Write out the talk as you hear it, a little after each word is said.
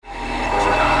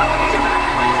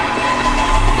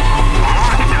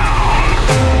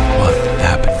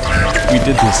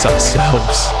did this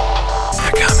ourselves.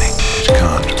 They're coming. It's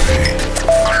gone to be.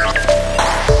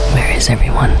 Where is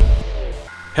everyone?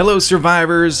 Hello,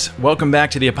 survivors. Welcome back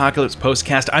to the Apocalypse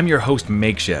Postcast. I'm your host,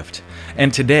 Makeshift.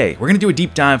 And today, we're going to do a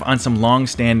deep dive on some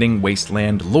long-standing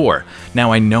Wasteland lore.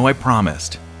 Now, I know I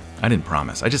didn't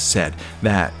promise, I just said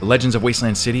that Legends of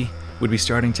Wasteland City would be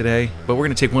starting today, but we're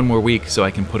going to take one more week so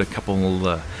I can put a couple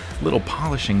little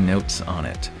polishing notes on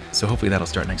it. So hopefully that'll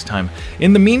start next time.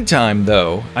 In the meantime,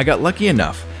 though, I got lucky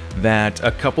enough that a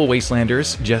couple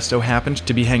Wastelanders just so happened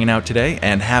to be hanging out today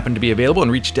and happened to be available and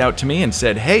reached out to me and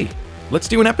said, hey, let's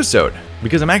do an episode,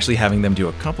 because I'm actually having them do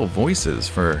a couple voices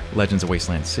for Legends of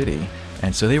Wasteland City,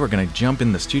 and so they were going to jump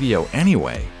in the studio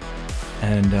anyway,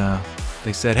 and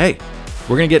they said, hey,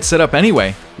 we're going to get set up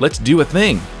anyway, let's do a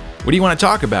thing. What do you want to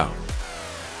talk about?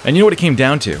 And you know what it came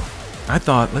down to? I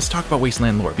thought, let's talk about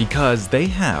Wasteland lore, because they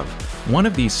have one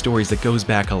of these stories that goes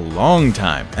back a long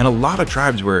time, and a lot of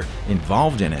tribes were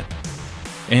involved in it.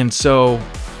 And so,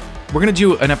 we're going to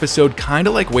do an episode kind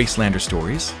of like Wastelander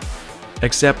stories,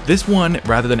 except this one,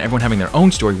 rather than everyone having their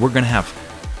own story, we're going to have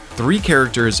three people,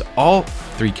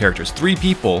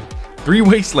 three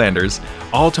Wastelanders,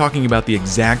 all talking about the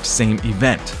exact same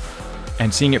event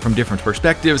and seeing it from different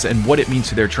perspectives and what it means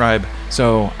to their tribe.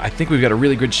 So I think we've got a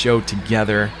really good show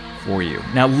together for you.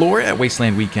 Now, lore at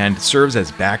Wasteland Weekend serves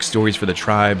as backstories for the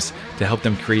tribes to help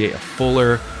them create a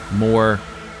fuller, more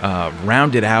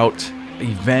rounded out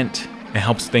event. It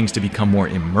helps things to become more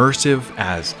immersive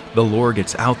as the lore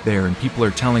gets out there and people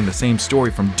are telling the same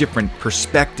story from different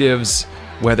perspectives,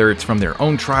 whether it's from their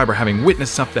own tribe or having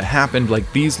witnessed stuff that happened. Like,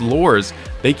 these lores,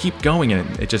 they keep going,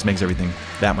 and it just makes everything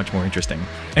that much more interesting.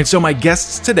 And so my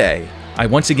guests today, I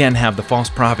once again have the false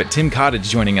prophet Tim Cottage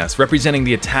joining us, representing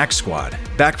the Attack Squad.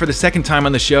 Back for the second time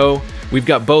on the show, we've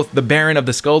got both the Baron of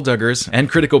the Skullduggers and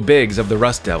Critical Biggs of the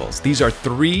Rust Devils. These are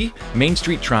three Main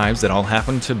Street tribes that all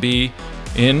happen to be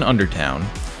in Undertown,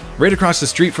 right across the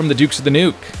street from the Dukes of the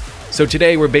Nuke. So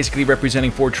today we're basically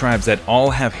representing four tribes that all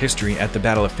have history at the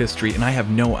Battle of 5th Street, and I have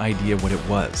no idea what it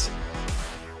was,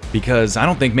 because I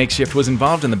don't think Makeshift was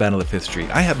involved in the Battle of 5th Street.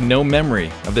 I have no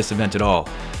memory of this event at all,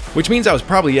 which means I was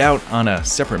probably out on a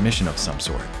separate mission of some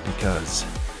sort, because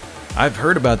I've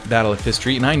heard about the Battle of 5th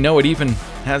Street, and I know it even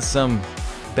has some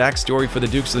backstory for the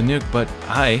Dukes of the Nuke, but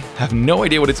I have no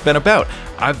idea what it's been about.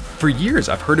 For years,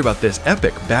 I've heard about this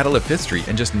epic Battle of 5th Street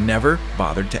and just never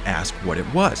bothered to ask what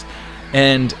it was.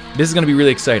 And this is going to be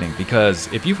really exciting, because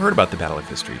if you've heard about the Battle of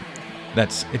 5th Street,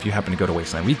 that's if you happen to go to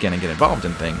Wasteland Weekend and get involved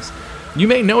in things, you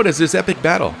may know it as this epic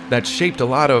battle that shaped a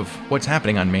lot of what's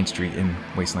happening on Main Street in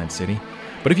Wasteland City.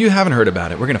 But if you haven't heard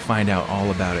about it, we're going to find out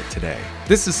all about it today.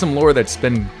 This is some lore that's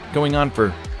been going on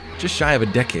for just shy of a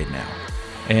decade now.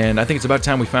 And I think it's about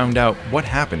time we found out what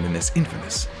happened in this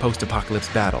infamous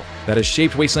post-apocalypse battle that has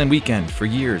shaped Wasteland Weekend for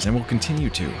years and will continue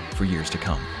to for years to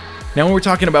come. Now, when we're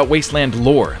talking about Wasteland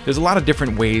lore, there's a lot of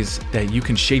different ways that you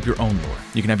can shape your own lore.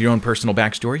 You can have your own personal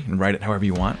backstory and write it however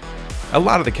you want. A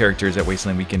lot of the characters at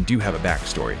Wasteland Weekend do have a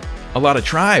backstory. A lot of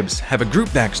tribes have a group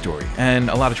backstory, and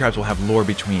a lot of tribes will have lore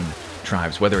between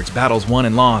tribes, whether it's battles won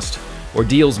and lost, or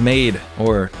deals made,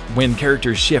 or when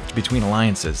characters shift between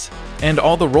alliances. And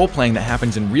all the role-playing that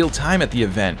happens in real time at the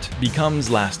event becomes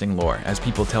lasting lore as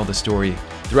people tell the story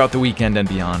throughout the weekend and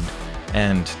beyond.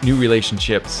 And new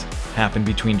relationships happen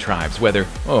between tribes, whether,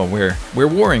 we're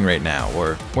warring right now,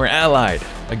 or we're allied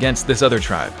against this other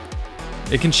tribe.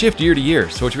 It can shift year to year,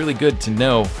 so it's really good to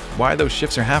know why those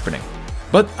shifts are happening.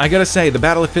 But I gotta say, the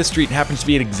Battle of 5th Street happens to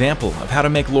be an example of how to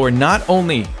make lore not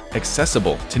only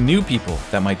accessible to new people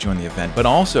that might join the event, but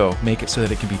also make it so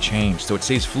that it can be changed, so it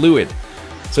stays fluid,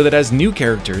 so that as new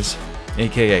characters,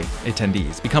 aka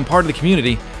attendees, become part of the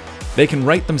community, they can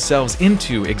write themselves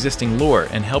into existing lore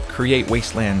and help create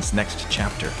Wasteland's next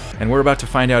chapter. And we're about to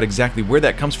find out exactly where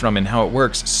that comes from and how it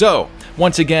works. So,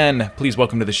 once again, please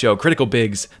welcome to the show Critical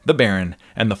Biggs, the Baron,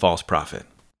 and the False Prophet.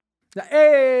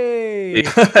 Hey!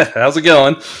 How's it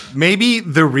going? Maybe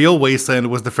the real Wasteland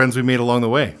was the friends we made along the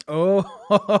way. Oh,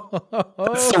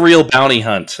 it's the real bounty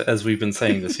hunt, as we've been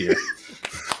saying this year.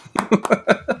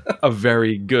 A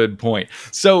very good point.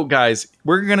 So, guys,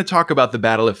 we're going to talk about the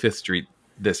Battle of 5th Street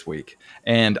this week.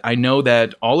 And I know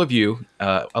that all of you,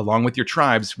 along with your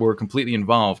tribes, were completely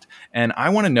involved. And I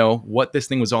want to know what this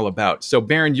thing was all about. So,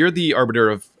 Baron, you're the Arbiter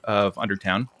of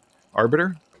Undertown.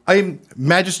 Arbiter? I'm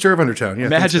Magister of Undertown. Yeah,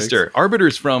 Magister.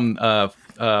 Arbiter's from Halo.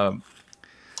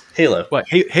 What?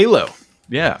 Halo.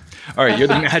 Yeah. All right. You're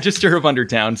the Magister of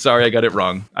Undertown. Sorry, I got it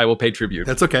wrong. I will pay tribute.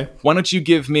 That's okay. Why don't you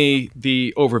give me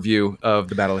the overview of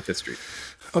the Battle of 5th Street?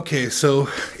 Okay, so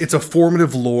it's a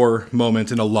formative lore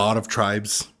moment in a lot of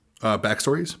tribes'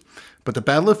 backstories. But the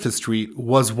Battle of Fifth Street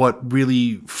was what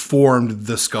really formed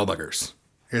the Skullduggers.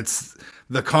 It's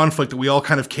the conflict that we all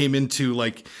kind of came into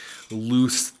like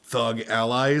loose thug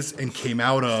allies and came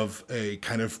out of a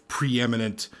kind of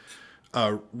preeminent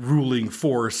ruling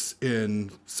force in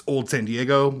old San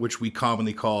Diego, which we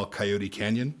commonly call Coyote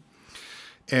Canyon.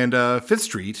 And Fifth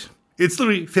Street, it's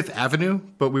literally Fifth Avenue,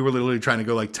 but we were literally trying to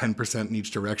go like 10% in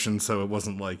each direction, so it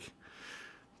wasn't like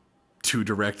too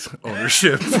direct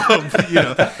ownership.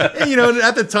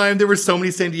 At the time there were so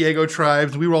many San Diego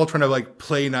tribes. We were all trying to like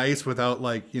play nice without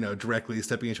like, directly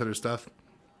stepping each other's stuff.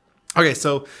 Okay,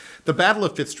 so the Battle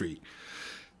of Fifth Street.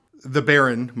 The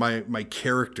Baron, my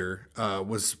character,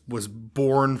 was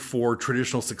born for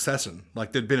traditional succession.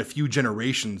 Like there'd been a few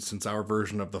generations since our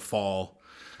version of the fall,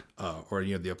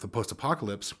 the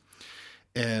post-apocalypse,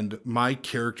 and my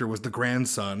character was the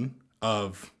grandson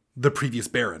of the previous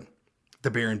Baron. The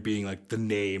Baron being like the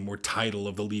name or title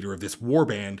of the leader of this war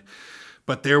band,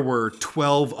 but there were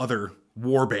 12 other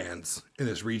war bands in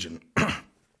this region,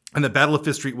 and the Battle of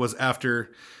Fifth Street was after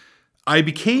I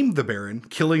became the Baron,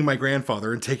 killing my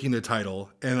grandfather and taking the title,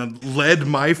 and led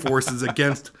my forces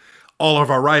against all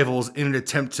of our rivals in an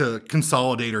attempt to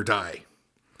consolidate or die.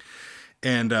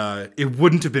 And it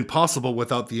wouldn't have been possible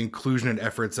without the inclusion and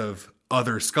efforts of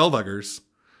other Skullduggers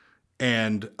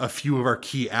and a few of our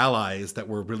key allies that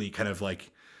were really kind of like,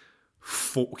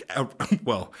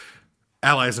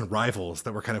 allies and rivals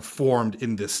that were kind of formed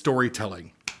in this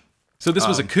storytelling. So this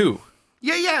was a coup.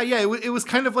 Yeah. It was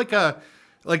kind of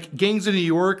like Gangs of New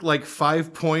York, like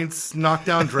 5 points,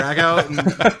 knockdown, drag out. And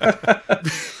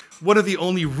one of the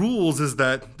only rules is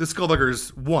that the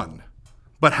Skullduggers won.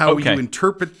 But how you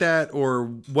interpret that or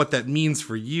what that means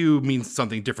for you means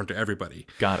something different to everybody.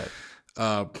 Got it.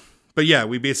 But yeah,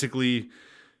 we basically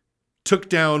took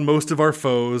down most of our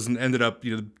foes and ended up,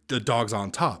 the dogs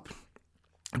on top.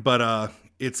 But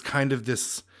it's kind of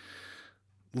this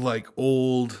like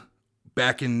old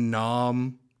back in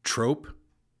Nam trope.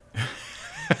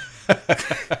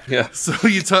 Yeah. So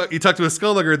you talk to a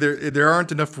Skulldugger, there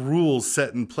aren't enough rules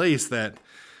set in place that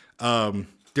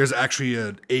there's actually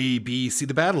an A, B, C.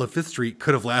 The Battle of Fifth Street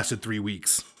could have lasted 3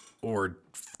 weeks or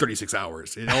 36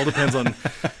 hours. It all depends on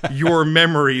your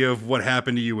memory of what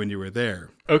happened to you when you were there.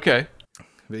 Okay.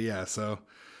 But yeah, so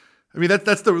I mean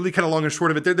that's the really kind of long and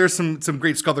short of it. There's some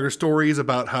great Skulldugger stories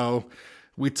about how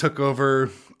we took over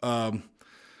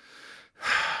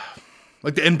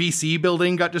like the NBC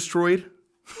building got destroyed.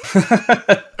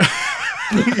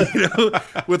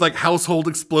 With like household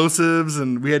explosives,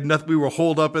 and we had nothing. We were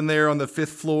holed up in there on the 5th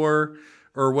floor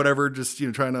or whatever, just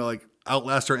trying to like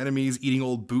outlast our enemies, eating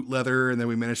old boot leather, and then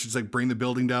we managed to just like bring the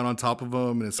building down on top of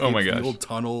them and escape from the old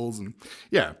tunnels, and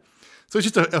yeah. So it's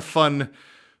just a fun,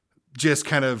 just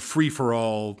kind of free for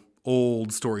all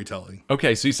old storytelling.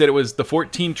 Okay, so you said it was the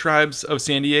 14 tribes of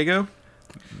San Diego.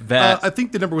 That I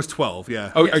think the number was 12.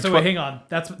 Yeah. Oh, yeah, so wait, hang on.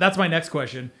 That's my next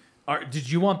question. Did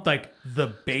you want like the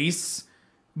base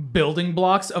building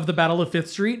blocks of the Battle of Fifth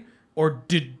Street, or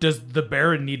does the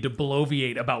Baron need to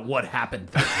bloviate about what happened?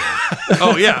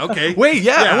 Oh yeah, okay. Wait,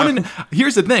 yeah. I want to.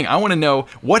 Here's the thing. I want to know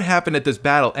what happened at this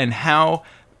battle and how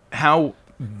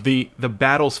the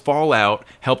battle's fallout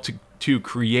helped to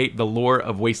create the lore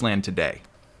of Wasteland today.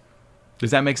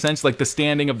 Does that make sense? Like the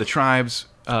standing of the tribes,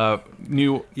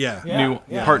 new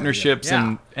partnerships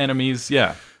and enemies.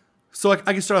 Yeah. So I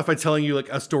can start off by telling you like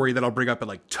a story that I'll bring up at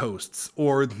like toasts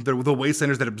or the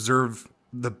Wastelanders that observe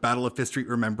the Battle of Fifth Street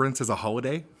Remembrance as a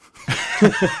holiday.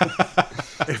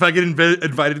 If I get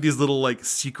invited to these little like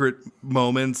secret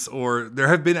moments, or there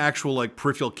have been actual like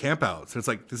peripheral campouts. It's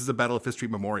like, this is a Battle of Fifth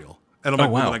Street memorial. And I'm like,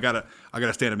 well, I gotta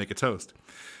stand and make a toast.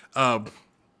 So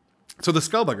the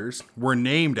Skullduggers were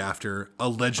named after a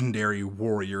legendary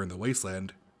warrior in the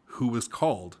Wasteland who was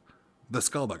called the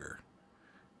Skulldugger.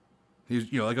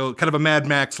 He's, like a kind of a Mad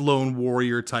Max lone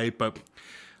warrior type, but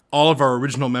all of our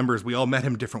original members, we all met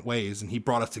him different ways, and he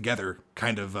brought us together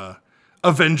kind of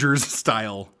Avengers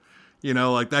style.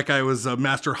 Like that guy was a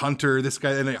master hunter, this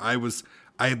guy, and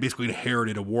I had basically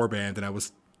inherited a war band, and I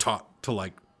was taught to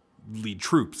like lead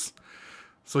troops.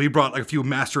 So he brought like a few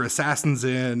master assassins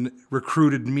in,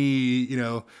 recruited me,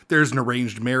 there's an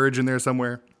arranged marriage in there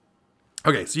somewhere.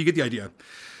 Okay, so you get the idea.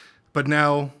 But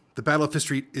now the Battle of Fifth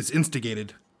Street is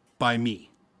instigated by me.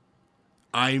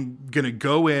 I'm going to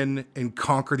go in and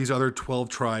conquer these other 12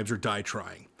 tribes or die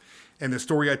trying. And the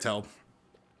story I tell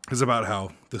is about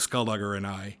how the Skulldugger and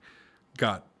I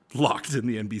got locked in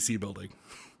the NBC building.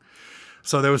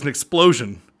 So there was an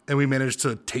explosion, and we managed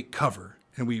to take cover.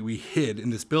 And we hid in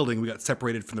this building. We got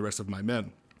separated from the rest of my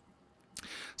men.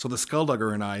 So the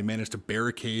Skulldugger and I managed to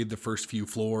barricade the first few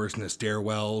floors and the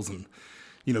stairwells and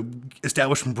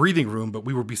establish some breathing room, but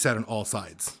we would be set on all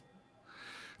sides.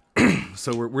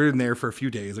 So we're in there for a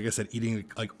few days, like I said, eating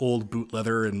like old boot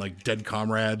leather and like dead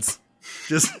comrades,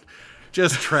 just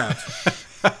trapped.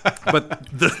 But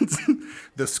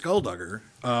the Skulldugger,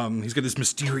 he's got this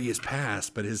mysterious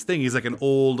past, but his thing, he's like an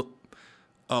old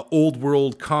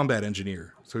world combat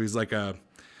engineer. So he's like a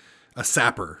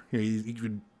sapper. He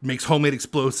makes homemade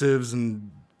explosives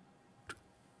and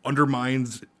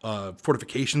undermines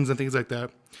fortifications and things like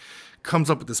that. Comes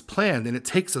up with this plan, and it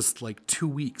takes us like 2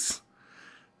 weeks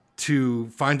to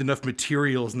find enough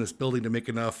materials in this building to make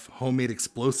enough homemade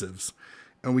explosives.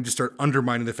 And we just start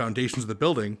undermining the foundations of the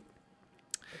building.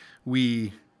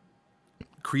 We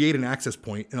create an access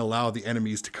point and allow the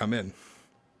enemies to come in.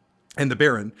 And the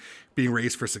Baron, being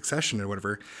raised for succession or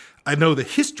whatever, I know the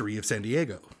history of San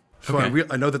Diego. So Okay.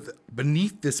 I know that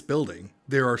beneath this building,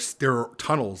 there are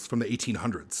tunnels from the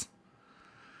 1800s.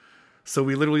 So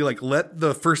we literally like let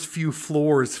the first few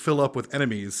floors fill up with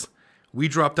enemies. We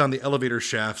drop down the elevator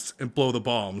shafts and blow the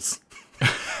bombs,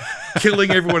 killing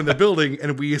everyone in the building,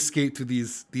 and we escape through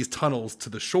these tunnels to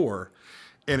the shore.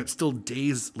 And it's still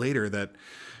days later that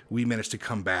we managed to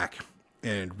come back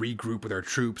and regroup with our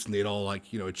troops, and they'd all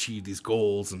achieve these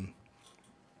goals. And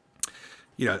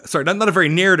sorry, not a very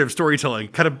narrative storytelling,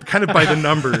 kind of by the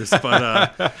numbers,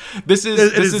 but This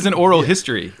is an oral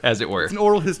history, as it were. it's an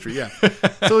oral history, yeah.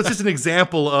 So it's just an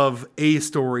example of a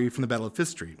story from the Battle of Fifth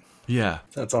Street. Yeah.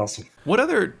 That's awesome. What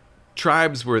other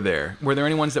tribes were there? Were there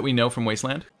any ones that we know from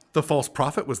Wasteland? The false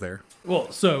prophet was there.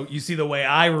 Well, so you see, the way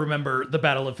I remember the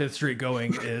Battle of Fifth Street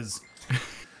going is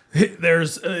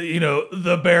there's,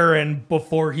 the Baron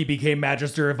before he became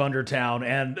Magister of Undertown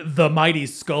and the mighty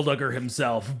Skulldugger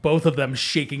himself, both of them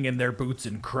shaking in their boots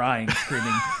and crying,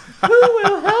 screaming, "Who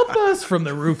will help us?" from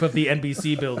the roof of the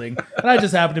NBC building. And I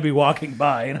just happened to be walking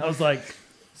by, and I was like,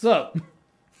 "So,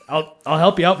 I'll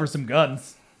help you out for some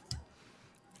guns."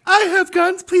 I have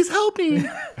guns, please help me.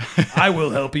 I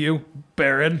will help you,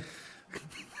 Baron.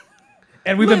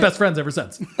 And we've been best friends ever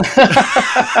since.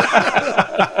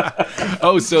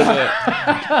 Oh, so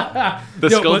the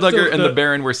Skulldugger so and the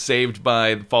Baron were saved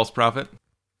by the false prophet?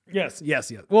 Yes.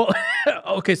 Well,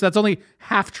 okay, so that's only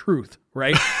half truth,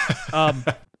 right?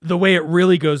 The way it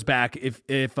really goes back,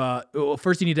 well,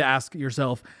 first you need to ask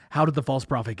yourself, how did the false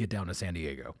prophet get down to San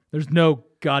Diego? There's no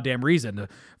goddamn reason. The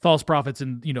false prophets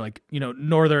in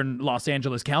northern Los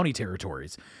Angeles County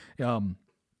territories, up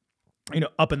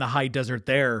in the high desert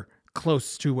there,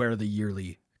 close to where the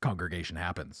yearly congregation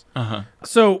happens.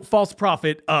 So false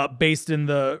prophet, based in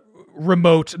the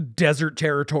remote desert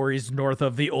territories north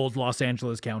of the old Los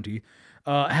Angeles County,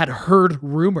 had heard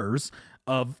rumors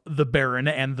of the Baron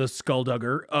and the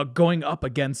Skulldugger going up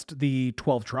against the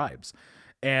 12 tribes.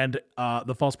 And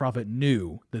the false prophet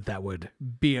knew that would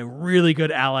be a really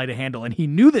good ally to handle. And he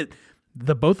knew that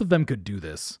the both of them could do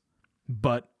this,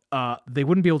 but they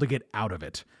wouldn't be able to get out of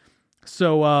it.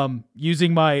 So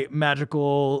using my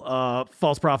magical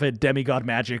false prophet, demigod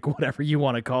magic, whatever you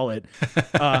want to call it,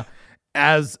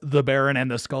 as the Baron and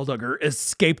the Skulldugger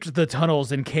escaped the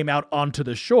tunnels and came out onto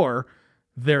the shore,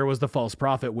 there was the false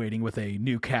prophet waiting with a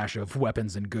new cache of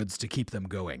weapons and goods to keep them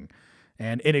going.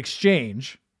 And in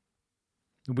exchange,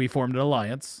 we formed an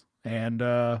alliance, and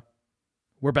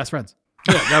we're best friends.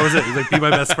 Yeah, that was it. He's like, be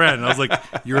my best friend. And I was like,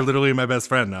 you're literally my best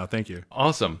friend now. Thank you.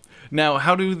 Awesome. Now,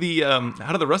 how do the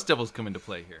Rust Devils come into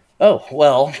play here? Oh,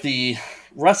 well, the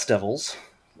Rust Devils,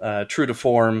 true to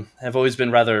form, have always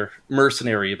been rather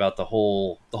mercenary about the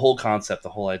whole concept, the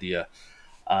whole idea.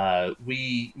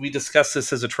 We discussed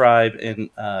this as a tribe,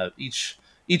 and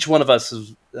each one of us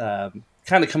has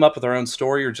kind of come up with our own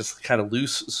story, or just kind of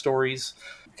loose stories,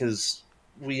 because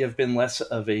we have been less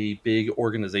of a big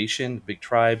organization, big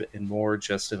tribe, and more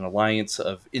just an alliance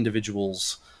of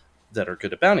individuals that are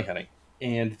good at bounty hunting.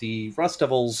 And the Rust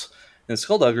Devils and the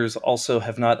Skullduggers also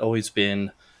have not always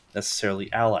been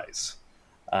necessarily allies.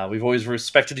 We've always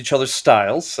respected each other's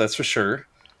styles, that's for sure.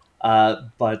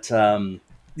 And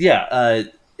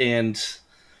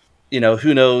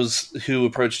who knows who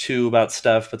approached who about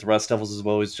stuff, but the Rust Devils have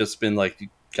always just been like, "You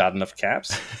got enough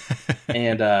caps?"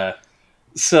 And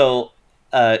so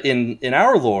in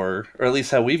our lore, or at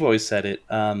least how we've always said it,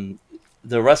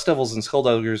 the Rust Devils and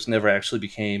Skullduggers never actually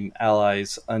became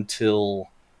allies until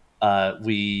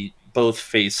we both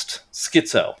faced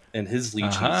Schizo and his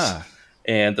leeches. Uh-huh.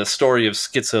 And the story of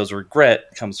Schizo's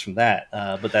regret comes from that.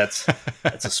 But that's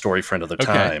a story for another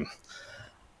time.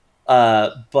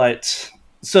 But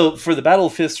so for the Battle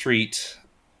of Fifth Street,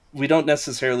 we don't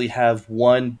necessarily have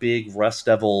one big Rust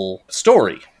Devil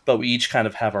story, but we each kind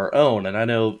of have our own. And I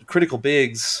know Critical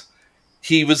Biggs,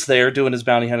 he was there doing his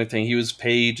bounty hunting thing. He was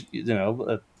paid,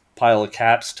 pile of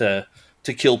caps to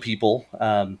kill people,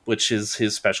 which is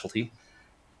his specialty.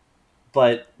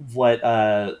 But what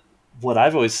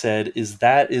I've always said is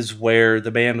that is where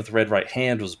the man with the red right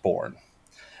hand was born.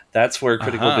 That's where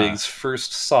Critical Biggs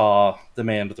first saw the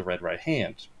man with the red right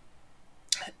hand.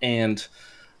 And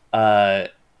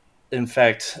in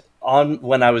fact,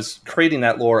 when I was creating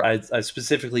that lore, I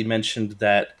specifically mentioned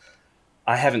that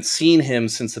I haven't seen him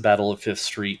since the Battle of 5th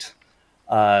Street.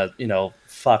 I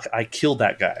killed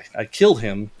that guy. I killed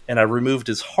him, and I removed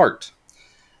his heart.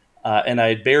 And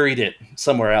I buried it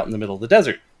somewhere out in the middle of the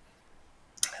desert.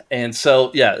 And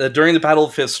so, during the Battle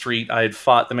of 5th Street, I had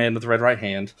fought the man with the red right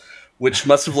hand, which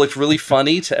must have looked really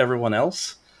funny to everyone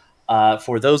else.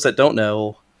 For those that don't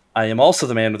know, I am also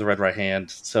the man with the red right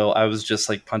hand, so I was just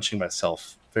like punching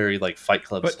myself, very like Fight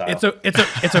Club style. It's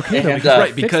okay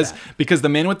though, because the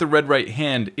man with the red right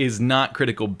hand is not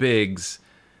Critical Biggs,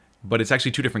 but it's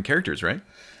actually two different characters, right?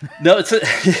 No, it's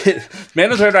man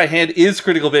with the red right hand is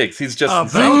Critical Biggs. He's just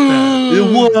About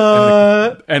that.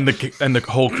 what? And the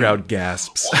whole crowd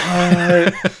gasps.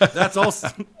 That's also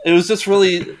It was just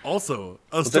really a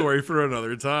story for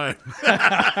another time.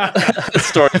 a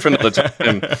story for another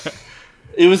time.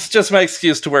 It was just my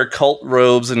excuse to wear cult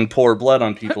robes and pour blood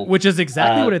on people. which is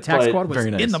exactly what Attack but- Squad was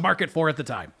Very nice. in the market for at the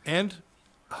time. And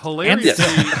hilariously,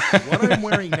 Yes. what I'm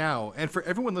wearing now, and for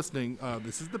everyone listening,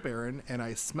 this is the Baron, and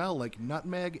I smell like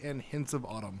nutmeg and hints of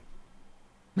autumn.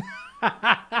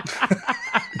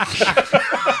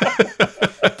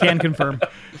 Can confirm.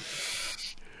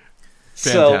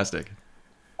 Fantastic.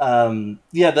 For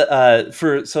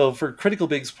Critical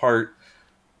Biggs part,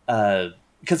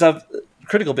 because I've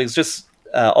Critical Biggs just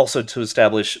also to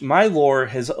establish my lore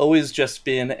has always just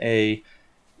been a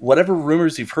whatever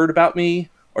rumors you've heard about me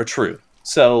are true.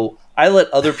 So I let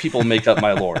other people make up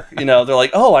my lore. They're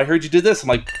like, "Oh, I heard you did this." I'm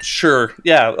like, "Sure,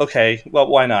 yeah, okay. Well,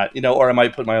 why not?" Or I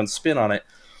might put my own spin on it,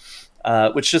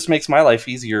 which just makes my life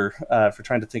easier for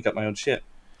trying to think up my own shit.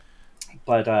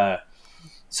 But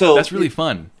so That's really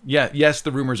fun. Yeah. Yes,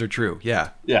 the rumors are true. Yeah.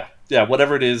 yeah,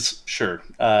 whatever it is, sure.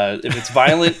 If it's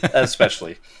violent,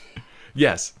 especially.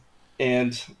 Yes.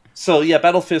 And so,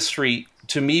 Battle 5th Street,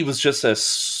 to me, was just a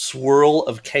swirl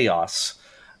of chaos.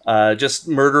 Just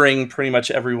murdering pretty much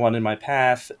everyone in my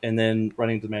path, and then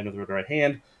running to the man with the red right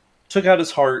hand. Took out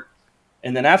his heart,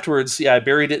 and then afterwards, I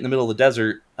buried it in the middle of the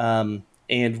desert.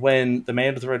 And when the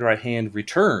man with the red right hand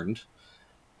returned,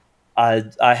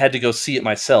 I had to go see it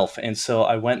myself. And so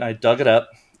I went and I dug it up,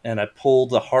 and I pulled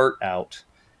the heart out,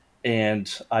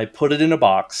 and I put it in a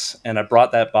box, and I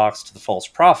brought that box to the false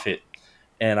prophet,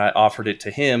 and I offered it to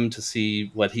him to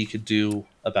see what he could do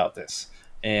about this.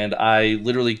 And I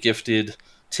literally gifted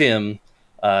Tim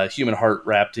human heart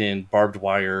wrapped in barbed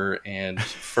wire and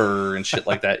fur and shit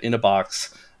like that in a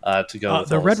box to go with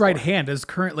The all red this right lore. hand is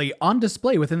currently on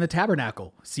display within the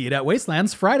tabernacle. See it at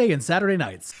Wastelands Friday and Saturday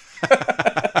nights.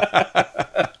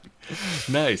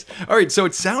 Nice. All right, so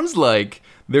it sounds like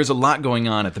there's a lot going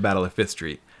on at the Battle of 5th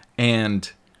Street, and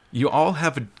you all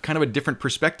have kind of a different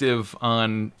perspective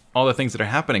on all the things that are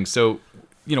happening. So,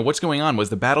 what's going on? Was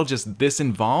the battle just this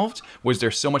involved? Was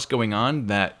there so much going on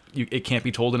that it can't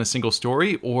be told in a single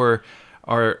story? Or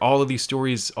are all of these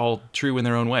stories all true in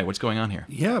their own way? What's going on here?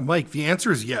 Yeah, Mike, the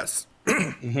answer is yes.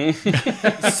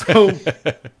 So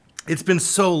it's been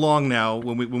so long now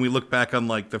when we look back on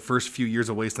like the first few years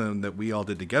of Wasteland that we all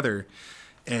did together,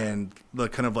 and the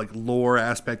kind of like lore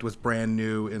aspect was brand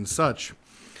new and such,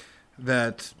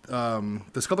 that the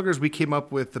Skullhuggers, we came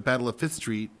up with the Battle of 5th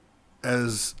Street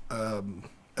as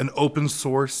an open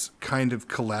source kind of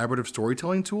collaborative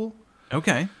storytelling tool.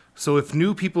 Okay. So if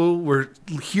new people were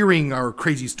hearing our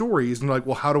crazy stories and like,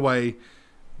 well, how do I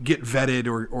get vetted,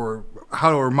 or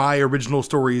how are my original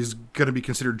stories going to be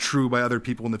considered true by other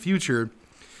people in the future?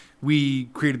 We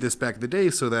created this back in the day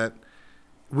so that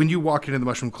when you walk into the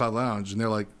Mushroom Cloud Lounge and they're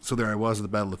like, so there I was at the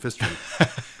Battle of 5th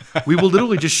Street, we will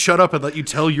literally just shut up and let you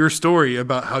tell your story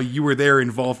about how you were there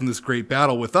involved in this great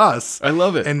battle with us. I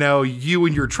love it. And now you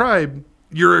and your tribe,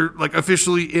 you're like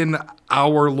officially in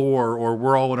our lore, or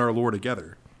we're all in our lore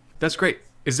together. That's great.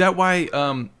 Is that why,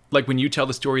 like when you tell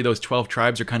the story, those 12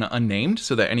 tribes are kind of unnamed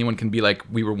so that anyone can be like,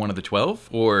 we were one of the 12?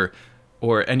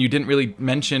 And you didn't really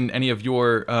mention any of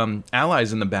your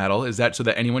allies in the battle. Is that so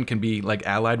that anyone can be like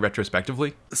allied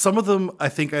retrospectively? Some of them I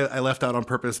think I left out on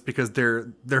purpose because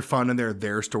they're fun and they're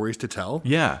their stories to tell.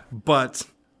 Yeah. But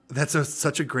that's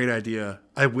such a great idea.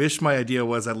 I wish my idea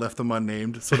was I left them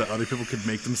unnamed so that other people could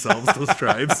make themselves those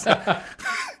tribes.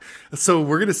 So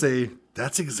we're going to say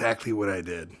that's exactly what I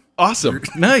did. Awesome.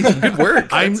 Nice. Good work.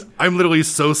 I'm literally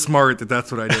so smart that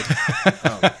that's what I did.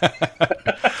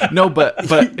 No, but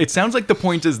it sounds like the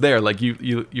point is there. Like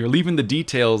you're leaving the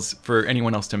details for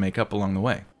anyone else to make up along the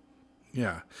way.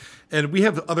 Yeah. And we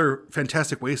have other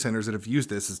fantastic Wastelanders that have used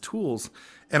this as tools,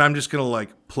 and I'm just going to like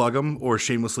plug them or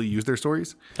shamelessly use their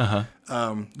stories.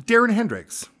 Darren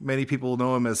Hendricks, many people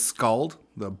know him as Skald,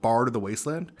 the bard of the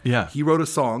Wasteland. Yeah. He wrote a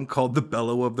song called The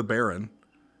Bellow of the Baron,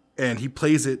 and he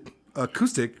plays it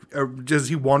acoustic as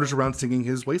he wanders around singing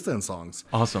his Wasteland songs.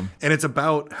 Awesome. And it's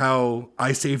about how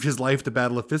I saved his life at the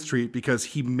Battle of Fifth Street because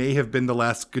he may have been the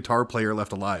last guitar player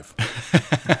left alive.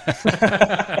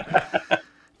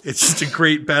 It's just a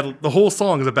great battle. The whole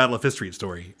song is a Battle of Fifth Street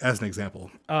story, as an example.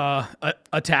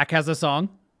 Attack has a song.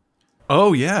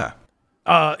 Oh yeah.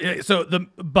 So the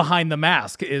Behind the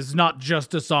Mask is not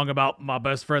just a song about my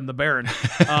best friend the Baron.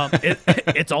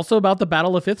 It's also about the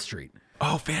Battle of Fifth Street.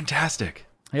 Oh, fantastic.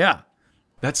 Yeah.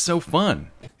 That's so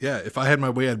fun. Yeah, if I had my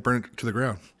way, I'd burn it to the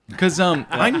ground. Because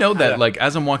I know that, like,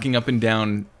 as I'm walking up and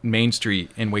down Main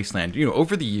Street in Wasteland,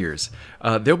 over the years,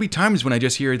 there'll be times when I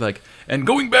just hear, like, and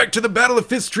going back to the Battle of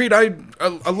Fifth Street, I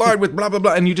allied with blah, blah,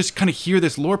 blah, and you just kind of hear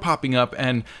this lore popping up,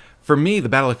 and for me, the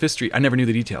Battle of Fifth Street, I never knew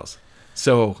the details.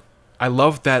 So I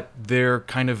love that there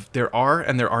are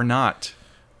and there are not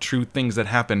true things that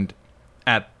happened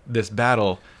at this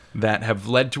battle that have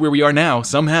led to where we are now,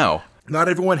 somehow. Not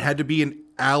everyone had to be an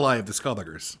ally of the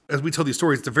Skulldugers. As we tell these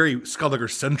stories, it's a very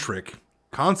Skulldugger-centric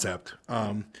concept.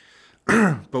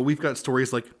 But we've got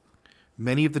stories like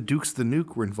many of the Dukes of the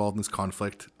Nuke were involved in this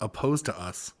conflict, opposed to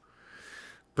us.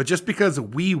 But just because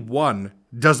we won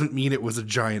doesn't mean it was a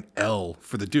giant L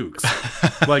for the Dukes.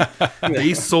 Like,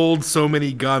 they sold so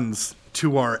many guns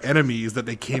to our enemies that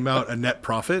they came out a net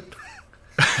profit.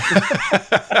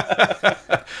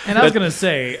 And I was going to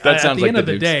say, that at sounds the like end the of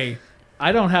the Dukes. day,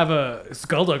 I don't have a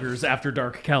Skullduggers After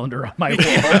Dark calendar on my wall.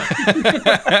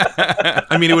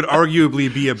 I mean, it would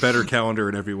arguably be a better calendar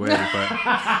in every way, but...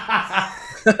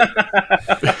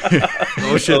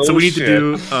 Oh, shit. So we need to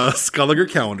do a Skulldugger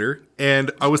calendar.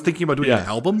 And I was thinking about doing an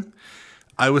album.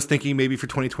 I was thinking maybe for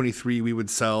 2023, we would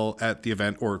sell at the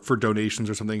event, or for donations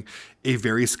or something, a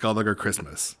very Skulldugger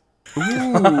Christmas. Ooh,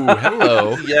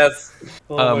 hello. Yes.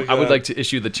 I would like to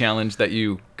issue the challenge that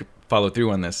you follow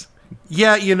through on this.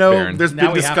 Yeah, Baron. there's Now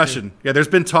been we have discussion. Yeah, there's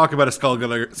been talk about a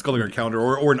Skulldugger calendar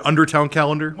or an Undertown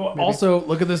calendar. Well, also,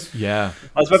 look at this Yeah.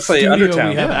 I was about to say studio Undertown.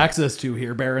 we have access to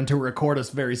here, Baron, to record us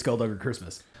very Skulldugger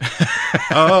Christmas.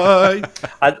 Uh,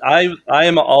 I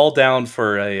am all down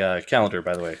for a calendar,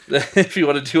 by the way. If you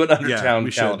want to do an Undertown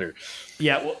we should. calendar.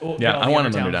 Yeah, we'll Yeah, get on I the want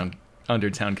an Undertown.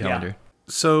 Undertown calendar.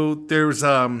 so there was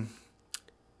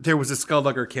a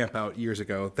Skulldugger camp out years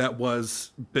ago that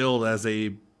was billed as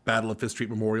a Battle of Fifth Street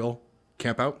Memorial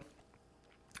camp out.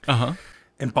 Uh-huh.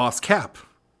 And Boss Cap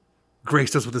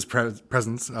graced us with his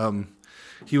presence.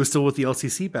 He was still with the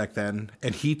LCC back then,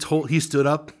 and he stood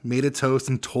up, made a toast,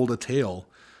 and told a tale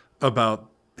about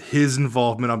his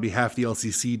involvement on behalf of the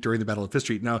LCC during the Battle of Fifth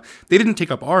Street. Now, they didn't take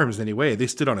up arms in any way. They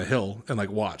stood on a hill and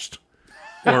watched,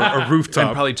 or a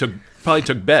rooftop. And probably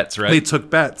took bets, right? They took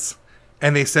bets,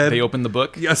 and they said They opened the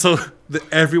book. yeah. So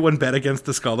everyone bet against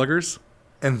the Skullduggers,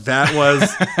 and that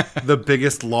was the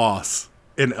biggest loss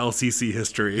in LCC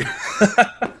history.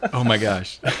 Oh my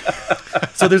gosh.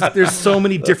 So there's so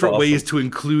many different awesome. ways to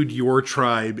include your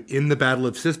tribe in the Battle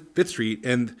of Fifth Street,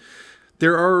 and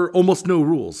there are almost no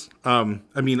rules. I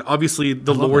mean, obviously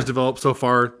the lore's developed so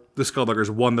far. The Skullduggers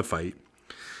won the fight,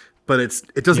 but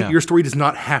it doesn't. Yeah. Your story does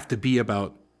not have to be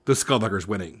about the Skullduggers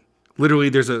winning. Literally,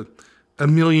 there's a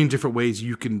million different ways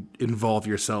you can involve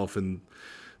yourself in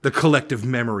the collective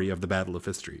memory of the Battle of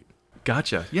Fifth Street.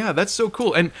 Gotcha. Yeah, that's so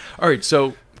cool. And all right,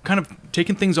 so kind of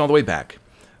taking things all the way back.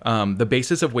 The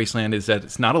basis of Wasteland is that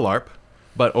it's not a LARP,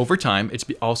 but over time it's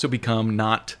also become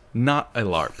not a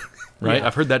LARP, right? Yeah.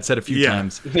 I've heard that said a few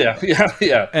times. Yeah.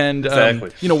 And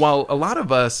Exactly. while a lot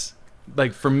of us,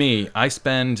 like for me, I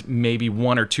spend maybe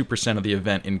 1 or 2% of the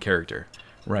event in character,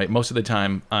 right? Most of the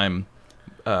time I'm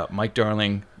Mike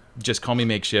Darling, just call me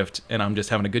Makeshift, and I'm just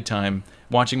having a good time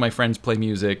watching my friends play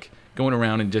music, going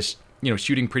around and just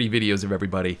shooting pretty videos of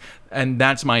everybody, and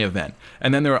that's my event.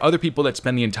 And then there are other people that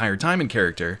spend the entire time in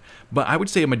character, but I would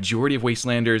say a majority of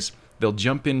Wastelanders, they'll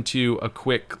jump into a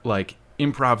quick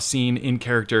improv scene in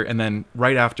character, and then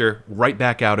right after, right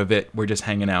back out of it, we're just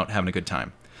hanging out, having a good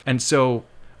time. And so,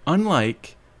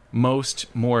 unlike most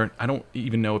more, I don't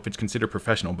even know if it's considered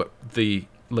professional, but the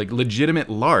legitimate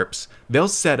LARPs, they'll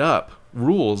set up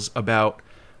rules about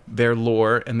their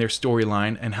lore and their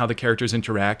storyline and how the characters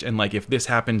interact, and if this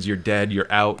happens, you're dead, you're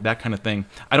out, that kind of thing.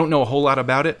 I don't know a whole lot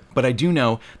about it, but I do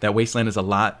know that Wasteland is a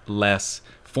lot less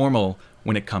formal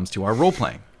when it comes to our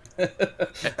role-playing.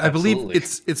 I believe Absolutely.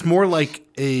 it's more like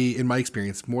in my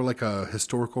experience, more like a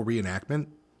historical reenactment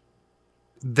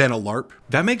than a LARP.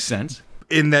 That makes sense.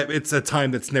 In that it's a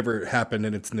time that's never happened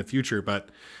and it's in the future, but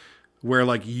where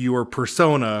like your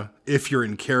persona, if you're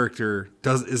in character,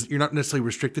 you're not necessarily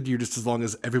restricted. You're just as long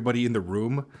as everybody in the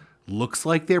room looks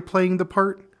like they're playing the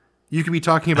part. You can be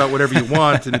talking about whatever you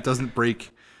want, and it doesn't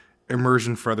break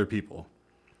immersion for other people.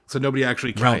 So nobody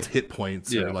actually counts Right. hit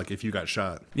points or like if you got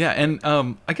shot. Yeah, and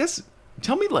I guess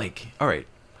tell me like, all right,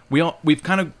 we've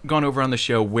kind of gone over on the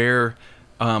show where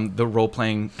the role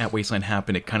playing at Wasteland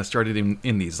happened. It kind of started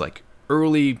in these like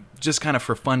early, just kind of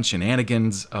for fun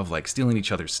shenanigans of like stealing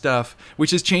each other's stuff,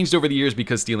 which has changed over the years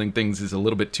because stealing things is a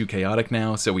little bit too chaotic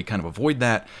now. So we kind of avoid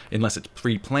that unless it's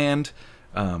pre-planned.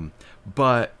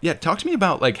 But yeah, talk to me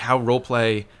about like how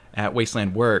roleplay at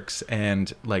Wasteland works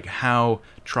and like how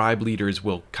tribe leaders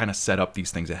will kind of set up these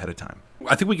things ahead of time.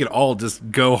 I think we could all just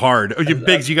go hard. Oh,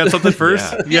 Biggs, you got something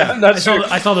first? Yeah, I'm not I sure.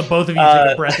 saw the both of you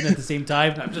take a breath in at the same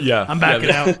time. I'm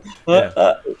backing out.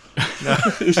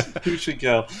 Who should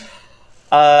go?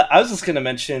 I was just going to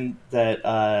mention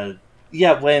that,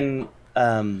 when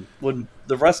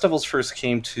the Rust Devils first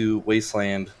came to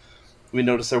Wasteland, we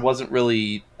noticed there wasn't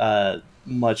really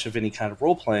much of any kind of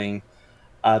role playing.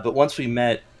 But once we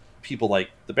met people like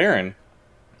the Baron,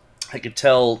 I could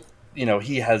tell,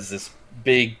 he has this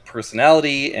big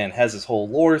personality and has this whole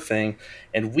lore thing.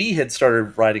 And we had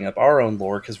started writing up our own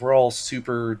lore because we're all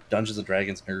super Dungeons and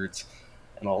Dragons nerds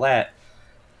and all that.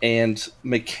 And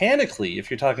mechanically,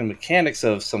 if you're talking mechanics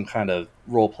of some kind of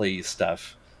roleplay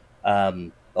stuff,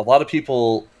 a lot of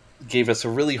people gave us a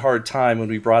really hard time when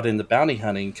we brought in the bounty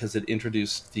hunting because it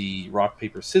introduced the rock,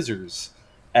 paper, scissors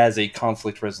as a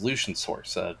conflict resolution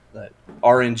source,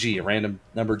 RNG, a random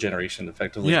number generation,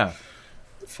 effectively,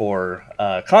 for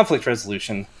conflict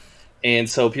resolution. And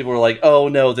so people were like, oh,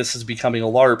 no, this is becoming a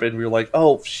LARP. And we were like,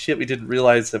 oh, shit, we didn't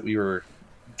realize that we were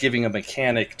giving a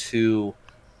mechanic to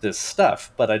this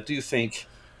stuff. But I do think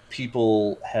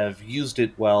people have used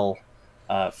it well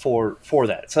for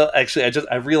that. So actually,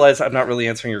 I realized I'm not really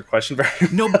answering your question very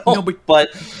well, but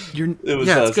it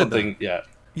was something,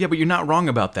 Yeah, but you're not wrong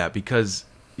about that because,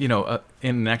 in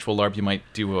an actual LARP, you might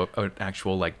do an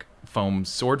actual like foam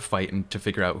sword fight and to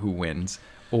figure out who wins,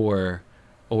 or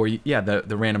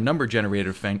the random number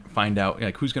generator find out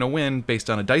like who's going to win based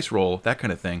on a dice roll, that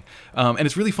kind of thing. And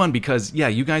it's really fun because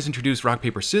you guys introduced rock,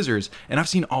 paper, scissors, and I've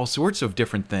seen all sorts of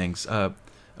different things.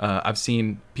 I've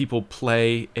seen people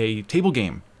play a table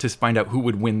game to find out who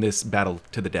would win this battle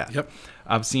to the death. Yep.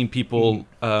 I've seen people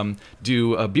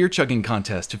do a beer chugging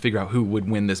contest to figure out who would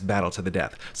win this battle to the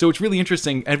death. So it's really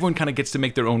interesting. Everyone kind of gets to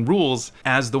make their own rules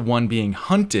as the one being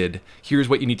hunted. Here's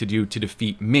what you need to do to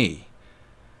defeat me.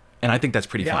 And I think that's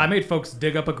pretty fun. I made folks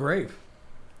dig up a grave.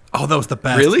 Oh, that was the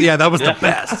best. Really? Yeah, that was the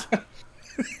best.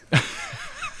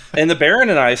 And the Baron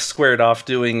and I squared off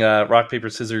doing rock, paper,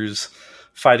 scissors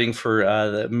fighting for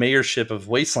the mayorship of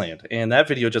Wasteland. And that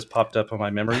video just popped up on my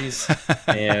memories.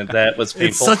 And that was painful.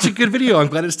 It's such a good video. I'm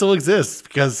glad it still exists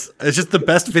because it's just the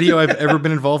best video I've ever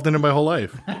been involved in my whole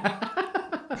life.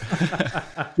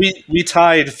 We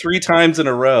tied 3 times in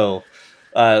a row,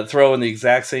 throwing the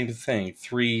exact same thing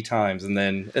 3 times, and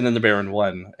then the Baron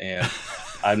won. And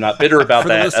I'm not bitter about For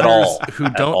the that at all. Who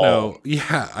don't know,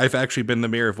 I've actually been the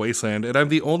mayor of Wasteland, and I'm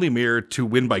the only mayor to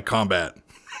win by combat.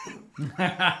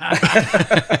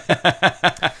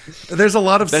 There's a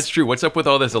lot of That's true. What's up with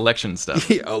all this election stuff?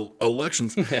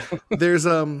 elections. There's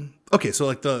okay, so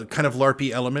like the kind of LARPy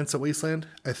elements at Wasteland,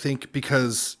 I think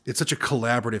because it's such a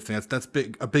collaborative thing. That's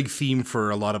a big theme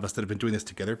for a lot of us that have been doing this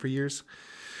together for years.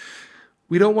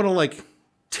 We don't want to like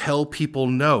tell people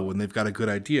no when they've got a good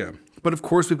idea. But of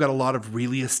course, we've got a lot of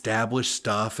really established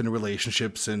stuff and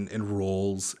relationships and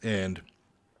roles. And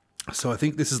so I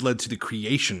think this has led to the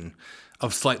creation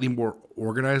of slightly more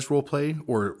organized roleplay,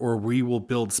 or we will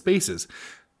build spaces.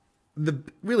 The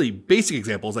really basic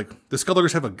example is like the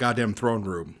Skullhuggers have a goddamn throne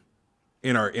room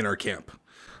in our camp.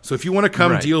 So if you want to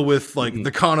come deal with like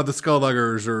the Khan of the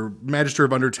Skullhuggers or Magister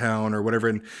of Undertown or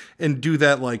whatever, and do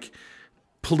that like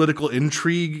political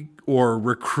intrigue or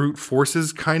recruit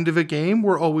forces kind of a game,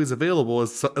 we're always available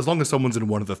as long as someone's in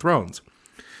one of the thrones.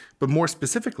 But more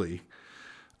specifically,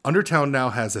 Undertown now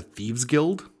has a thieves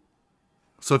guild.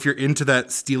 So if you're into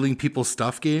that stealing people's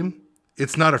stuff game,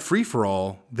 it's not a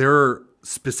free-for-all. There are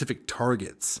specific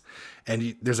targets.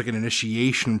 And there's like an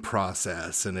initiation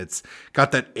process. And it's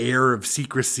got that air of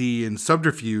secrecy and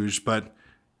subterfuge. But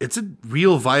it's a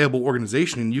real viable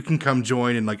organization. And you can come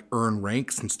join and like earn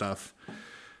ranks and stuff.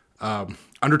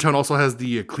 Undertown also has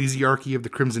the Ecclesiarchy of the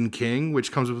Crimson King,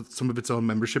 which comes with some of its own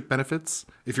membership benefits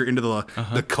if you're into the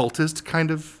cultist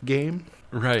kind of game.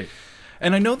 Right.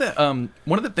 And I know that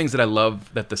one of the things that I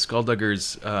love that the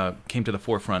Skullduggers came to the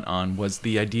forefront on was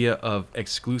the idea of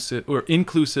exclusive or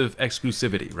inclusive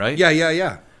exclusivity, right?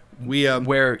 Yeah. We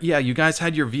Where, you guys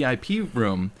had your VIP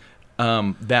room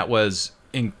that was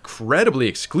incredibly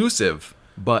exclusive,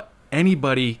 but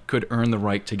anybody could earn the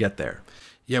right to get there.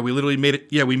 Yeah, we literally made it.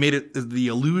 Yeah, we made it the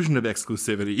illusion of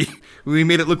exclusivity. We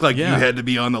made it look like you had to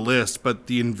be on the list. But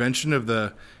the invention of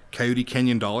the Coyote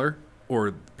Canyon dollar,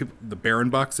 or the Baron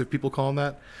bucks, if people call them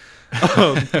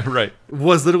that, Right.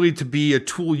 was literally to be a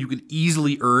tool you could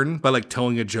easily earn by like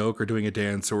telling a joke or doing a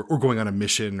dance or going on a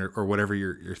mission or whatever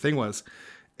your thing was.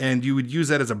 And you would use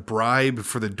that as a bribe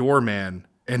for the doorman.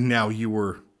 And now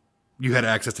you had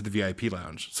access to the VIP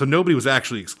lounge. So nobody was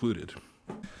actually excluded.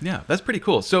 Yeah, that's pretty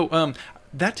cool. So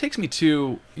that takes me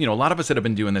to, a lot of us that have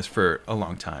been doing this for a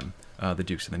long time, the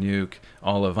Dukes of the Nuke,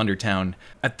 all of Undertown.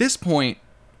 At this point,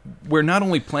 we're not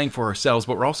only playing for ourselves,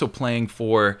 but we're also playing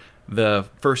for the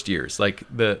first years, like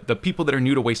the people that are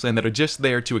new to Wasteland that are just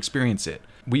there to experience it.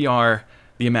 We are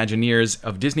the Imagineers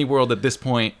of Disney World at this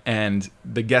point, and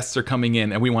the guests are coming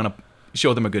in, and we want to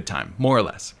show them a good time, more or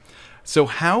less. So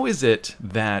how is it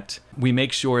that we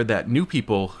make sure that new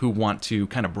people who want to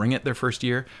kind of bring it their first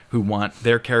year, who want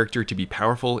their character to be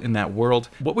powerful in that world,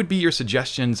 what would be your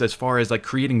suggestions as far as like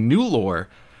creating new lore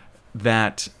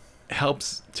that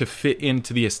helps to fit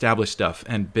into the established stuff?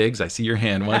 And Biggs, I see your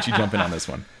hand. Why don't you jump in on this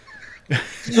one?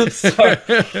 Sorry.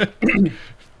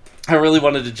 I really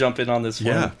wanted to jump in on this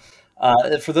one.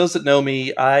 For those that know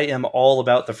me, I am all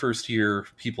about the first year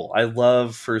people. I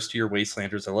love first year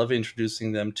Wastelanders. I love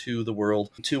introducing them to the world,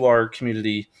 to our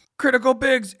community. Critical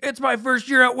Biggs, it's my first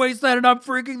year at Wasteland and I'm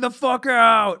freaking the fuck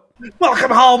out. Welcome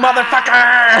home, motherfucker!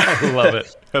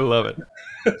 I love it.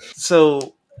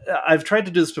 So I've tried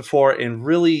to do this before, and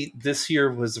really this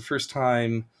year was the first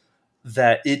time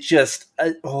that it just,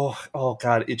 it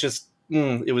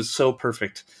was so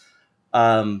perfect.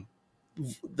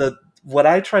 What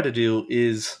I try to do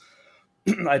is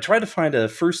I try to find a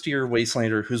first year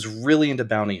Wastelander who's really into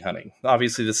bounty hunting.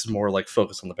 Obviously, this is more like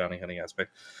focused on the bounty hunting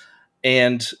aspect.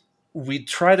 And we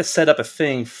try to set up a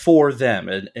thing for them,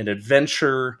 an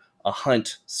adventure, a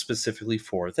hunt specifically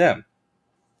for them.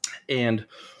 And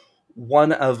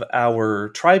one of our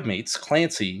tribe mates,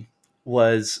 Clancy,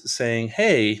 was saying,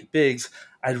 "Hey, Biggs,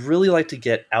 I'd really like to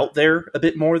get out there a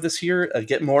bit more this year,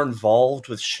 get more involved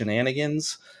with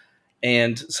shenanigans.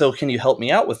 And so can you help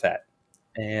me out with that?"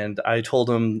 And I told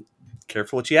him,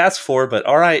 careful what you ask for, but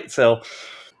all right. So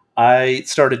I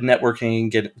started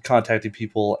networking, contacting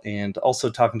people, and also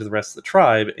talking to the rest of the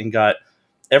tribe, and got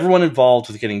everyone involved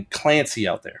with getting Clancy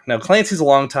out there. Now, Clancy's a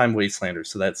longtime Wastelander,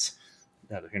 so that's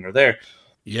neither here nor there.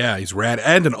 Yeah, he's rad.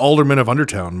 And an alderman of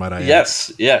Undertown, might I add.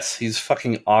 Yes. He's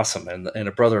fucking awesome, and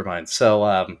a brother of mine.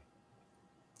 So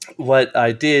what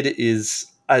I did is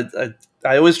I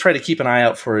always try to keep an eye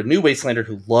out for a new Wastelander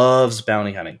who loves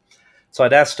bounty hunting. So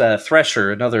I'd asked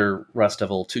Thresher, another Rust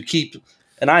Devil, to keep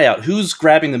an eye out. Who's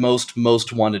grabbing the most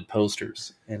wanted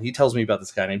posters? And he tells me about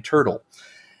this guy named Turtle.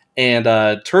 And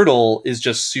Turtle is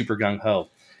just super gung-ho.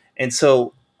 And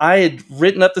so I had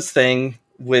written up this thing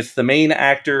with the main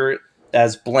actor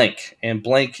as Blank, and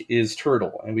Blank is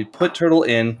Turtle. And we put Turtle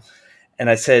in, and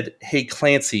I said, "Hey,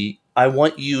 Clancy, I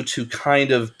want you to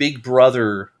kind of big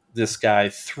brother this guy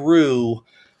through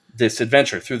this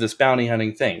adventure, through this bounty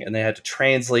hunting thing." And they had to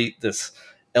translate this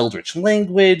Eldritch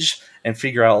language and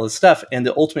figure out all this stuff. And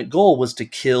the ultimate goal was to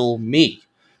kill me,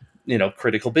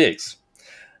 Critical Biggs.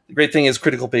 The great thing is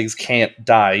Critical Biggs can't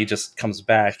die. He just comes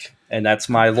back. And that's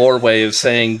my lore way of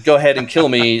saying, go ahead and kill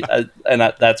me. And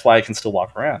that's why I can still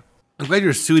walk around. I'm glad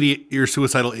your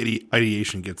suicidal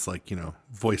ideation gets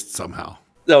voiced somehow.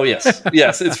 Oh, yes.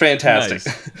 Yes, it's fantastic.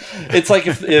 Nice. It's like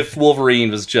if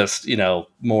Wolverine was just,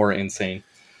 more insane.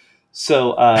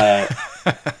 So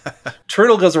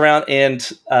Turtle goes around, and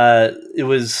it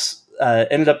was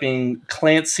ended up being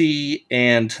Clancy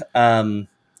and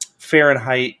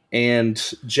Fahrenheit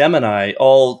and Gemini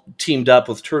all teamed up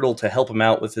with Turtle to help him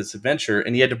out with this adventure.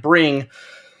 And he had to bring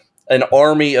an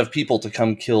army of people to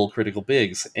come kill Critical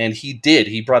Biggs. And he did.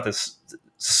 He brought this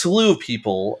slew of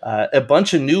people, a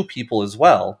bunch of new people as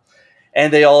well.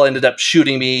 And they all ended up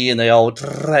shooting me, and I'll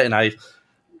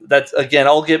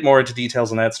get more into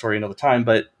details on that story another time,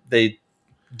 but they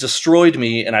destroyed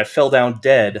me and I fell down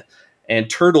dead, and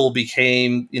Turtle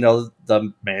became,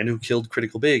 the man who killed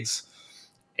Critical Biggs,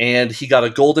 and he got a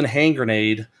golden hand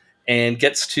grenade and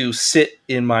gets to sit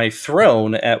in my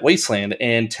throne at Wasteland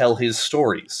and tell his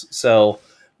stories. So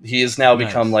he has now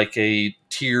become like a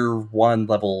tier 1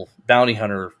 level bounty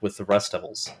hunter with the Rust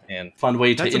Devils, and fun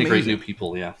way to integrate new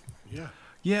people.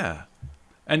 Yeah.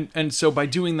 And so by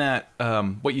doing that,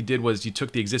 what you did was you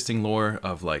took the existing lore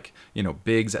of like,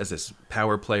 Biggs as this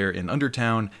power player in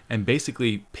Undertown and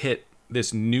basically pit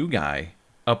this new guy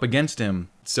up against him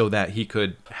so that he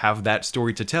could have that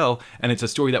story to tell. And it's a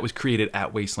story that was created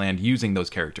at Wasteland using those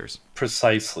characters.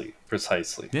 Precisely.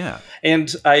 Yeah.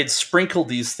 And I had sprinkled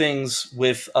these things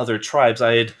with other tribes.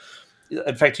 In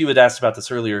fact, you had asked about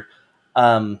this earlier.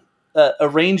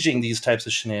 Arranging these types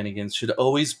of shenanigans should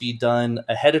always be done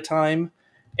ahead of time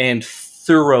and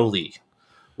thoroughly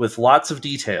with lots of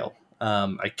detail.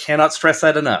 I cannot stress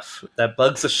that enough. That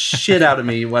bugs the shit out of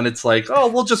me when it's like, oh,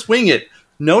 we'll just wing it.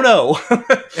 No.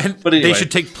 And but anyway. they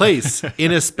should take place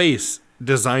in a space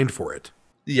designed for it.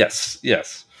 Yes.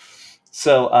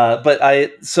 So,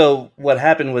 so what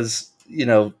happened was,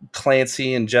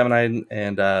 Clancy and Gemini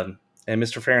and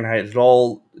Mr. Fahrenheit had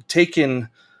all taken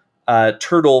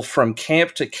Turtle from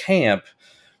camp to camp,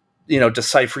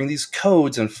 deciphering these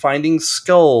codes and finding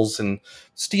skulls and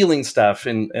stealing stuff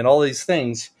and all these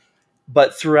things.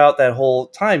 But throughout that whole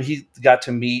time, he got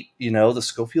to meet, the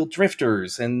Schofield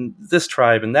Drifters and this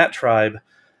tribe and that tribe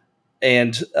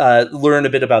and learn a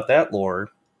bit about that lore.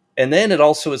 And then it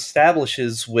also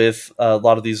establishes with a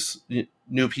lot of these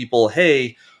new people,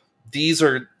 hey, these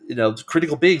are,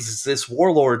 Critical Biggs is this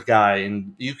warlord guy,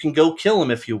 and you can go kill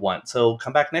him if you want. So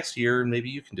come back next year and maybe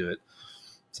you can do it.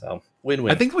 So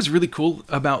win-win. I think what's really cool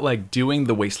about like doing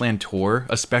the Wasteland tour,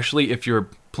 especially if you're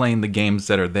playing the games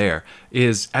that are there,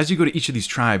 is as you go to each of these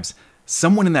tribes,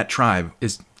 someone in that tribe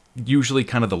is usually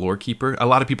kind of the lore keeper. A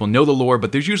lot of people know the lore,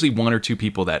 but there's usually one or two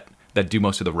people that do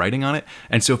most of the writing on it.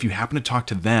 And so if you happen to talk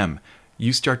to them,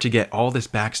 you start to get all this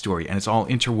backstory, and it's all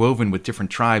interwoven with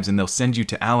different tribes, and they'll send you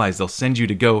to allies. They'll send you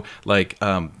to go like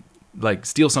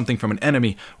steal something from an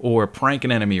enemy or prank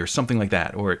an enemy or something like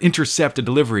that, or intercept a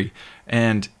delivery.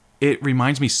 And it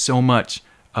reminds me so much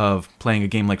of playing a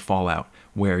game like Fallout,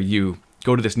 where you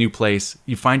go to this new place,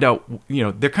 you find out,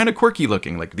 they're kind of quirky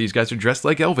looking. Like, these guys are dressed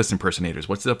like Elvis impersonators.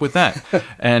 What's up with that?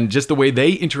 And just the way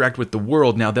they interact with the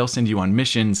world, now they'll send you on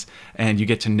missions, and you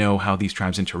get to know how these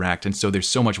tribes interact. And so there's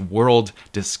so much world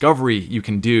discovery you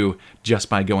can do just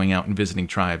by going out and visiting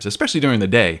tribes, especially during the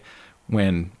day,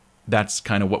 when that's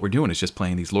kind of what we're doing, is just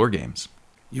playing these lore games.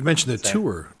 You mentioned a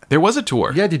tour. There was a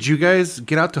tour. Yeah, did you guys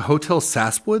get out to Hotel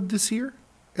Sasswood this year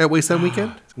at Wasteland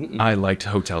Weekend? I liked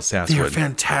Hotel Sasswood. They're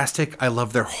fantastic. I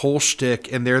love their whole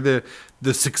shtick, and they're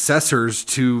the successors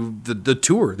to the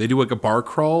tour. They do like a bar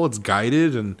crawl. It's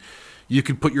guided, and you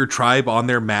can put your tribe on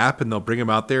their map, and they'll bring them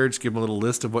out there. Just give them a little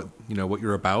list of what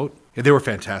you're about. And they were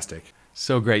fantastic.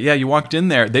 So great. Yeah, you walked in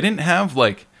there. They didn't have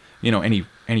like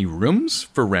any rooms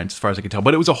for rent, as far as I could tell,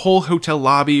 but it was a whole hotel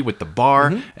lobby with the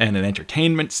bar and an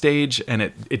entertainment stage, and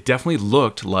it definitely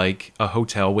looked like a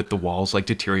hotel with the walls like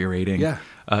deteriorating. Yeah.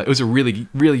 It was a really,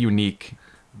 really unique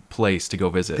place to go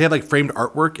visit. They had like framed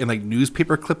artwork and like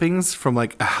newspaper clippings from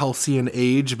like a halcyon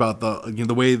age about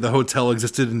the way the hotel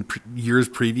existed in years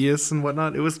previous and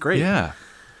whatnot. It was great. Yeah.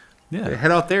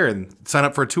 Head out there and sign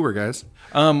up for a tour, guys.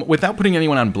 Without putting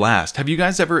anyone on blast, have you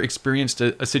guys ever experienced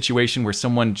a situation where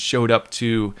someone showed up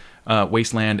to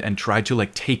Wasteland and tried to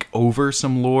like take over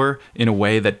some lore in a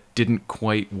way that didn't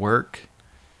quite work?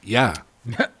 Yeah.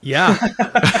 Yeah.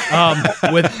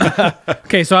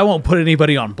 Okay, so I won't put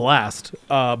anybody on blast,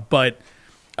 but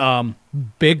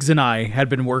Biggs and I had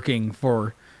been working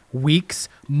for weeks,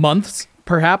 months,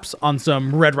 perhaps, on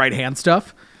some Red Right Hand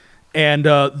stuff, and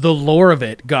the lore of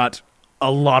it got a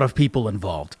lot of people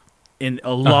involved in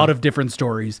a lot of different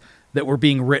stories that were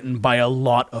being written by a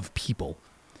lot of people,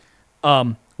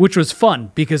 which was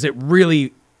fun because it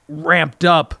really ramped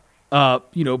up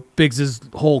Biggs's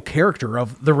whole character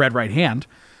of the Red Right Hand.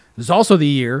 It was also the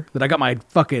year that I got my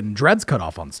fucking dreads cut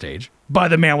off on stage by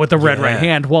the man with the Red Right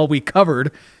Hand while we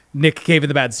covered Nick Cave and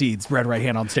the Bad Seeds' Red Right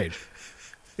Hand on stage.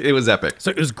 It was epic.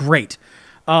 So it was great.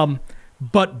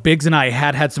 But Biggs and I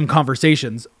had some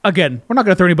conversations. Again, we're not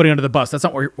going to throw anybody under the bus. That's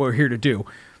not what we're here to do.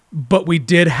 But we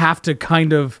did have to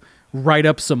kind of write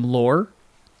up some lore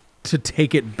to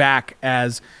take it back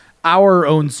as our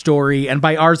own story. And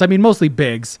by ours, I mean mostly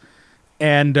Biggs.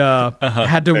 And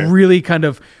had to really kind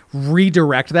of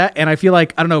redirect that. And I feel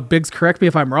like, I don't know, Biggs, correct me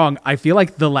if I'm wrong, I feel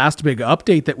like the last big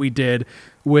update that we did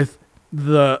with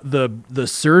the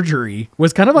surgery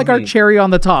was kind of like our cherry on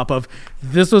the top of,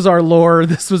 this was our lore,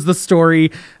 this was the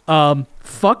story.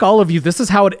 Fuck all of you, this is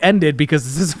how it ended because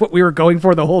this is what we were going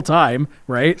for the whole time,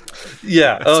 right?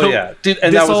 Yeah. Oh, So yeah. Dude,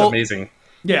 and that was amazing.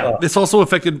 Yeah. This also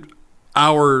affected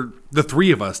the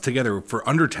three of us together for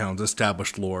Undertown's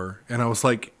established lore. And I was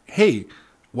like, hey,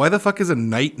 why the fuck is a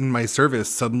knight in my service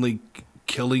suddenly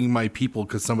killing my people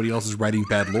because somebody else is writing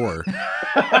bad lore.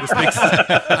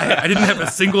 I didn't have a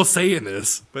single say in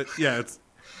this, but yeah,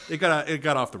 it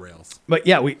got off the rails. But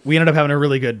yeah, we ended up having a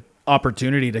really good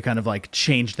opportunity to kind of like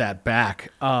change that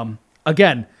back.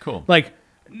 Again, Cool. Like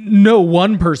no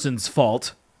one person's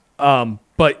fault.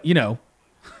 But you know,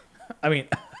 I mean,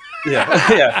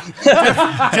 Yeah.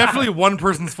 Definitely one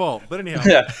person's fault, but anyhow.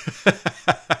 Yeah.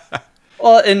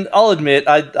 Well, and I'll admit,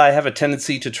 I have a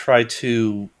tendency to try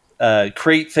to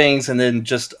create things and then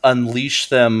just unleash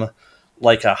them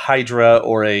like a Hydra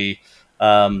or a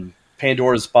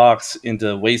Pandora's box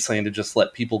into Wasteland to just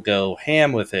let people go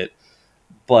ham with it.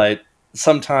 But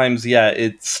sometimes, yeah,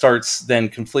 it starts then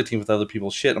conflicting with other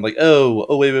people's shit. I'm like,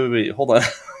 oh, wait, hold on.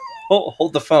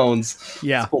 Hold the phones.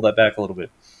 Yeah. Let's pull that back a little bit.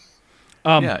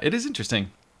 Yeah, it is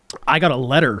interesting. I got a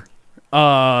letter,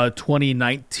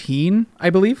 2019,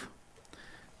 I believe.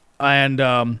 And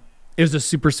it was a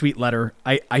super sweet letter.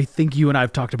 I think you and I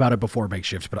have talked about it before,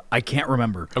 Makeshift, but I can't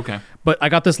remember. Okay. But I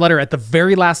got this letter at the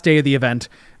very last day of the event,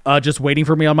 just waiting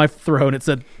for me on my throne. It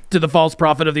said, to the false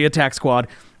prophet of the attack squad.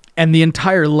 And the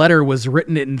entire letter was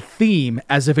written in theme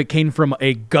as if it came from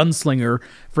a gunslinger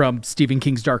from Stephen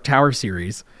King's Dark Tower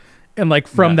series. And like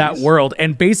from that world.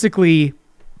 And basically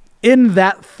in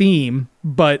that theme,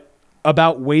 but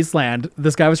about Wasteland,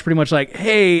 this guy was pretty much like,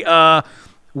 hey,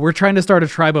 we're trying to start a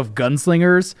tribe of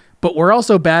gunslingers, but we're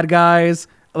also bad guys.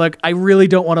 Like, I really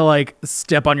don't want to like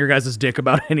step on your guys' dick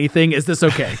about anything. Is this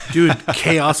okay? Dude,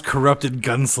 chaos corrupted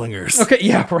gunslingers. Okay,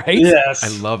 yeah, right? Yes.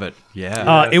 I love it.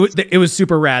 Yeah. It was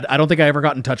super rad. I don't think I ever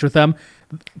got in touch with them.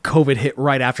 COVID hit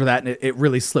right after that, and it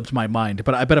really slipped my mind.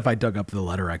 But I bet if I dug up the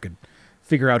letter, I could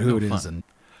figure out who it is. And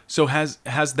So has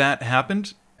that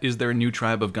happened? Is there a new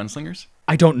tribe of gunslingers?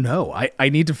 I don't know. I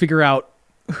need to figure out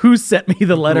who sent me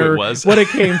the letter, it was. what it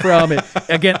came from. And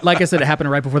again, like I said, it happened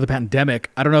right before the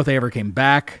pandemic. I don't know if they ever came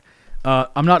back.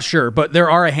 I'm not sure, but there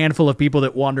are a handful of people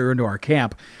that wander into our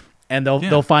camp, and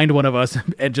they'll find one of us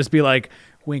and just be like,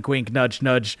 wink, wink, nudge,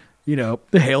 nudge, you know,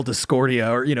 Hail Discordia,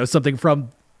 or, you know, something from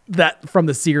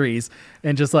the series,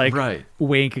 and just like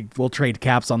wink, we'll trade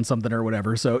caps on something or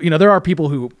whatever. So, you know, there are people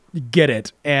who get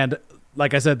it. And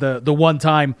like I said, the one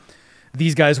time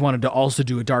these guys wanted to also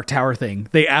do a Dark Tower thing,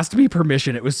 they asked me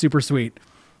permission. It was super sweet.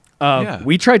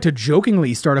 We tried to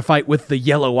jokingly start a fight with the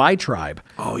Yellow Eye tribe.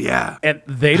 Oh yeah. And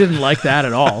they didn't like that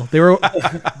at all. They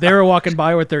were walking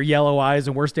by with their yellow eyes,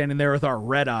 and we're standing there with our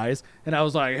red eyes. And I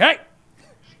was like, hey,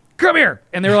 come here.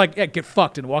 And they were like, yeah, get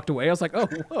fucked, and walked away. I was like, oh,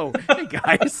 whoa, hey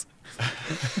guys.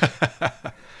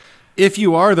 If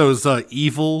you are those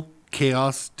evil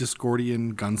chaos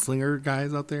Discordian gunslinger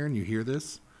guys out there and you hear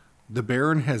this, the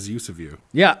Baron has use of you.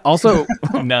 Yeah, also,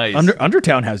 Nice.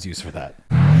 Undertown has use for that.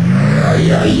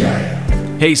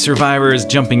 Hey survivors,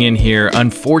 jumping in here.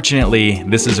 Unfortunately,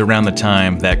 this is around the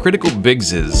time that Critical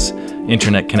Biggs's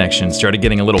internet connection started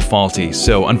getting a little faulty.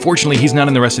 So unfortunately, he's not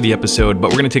in the rest of the episode, but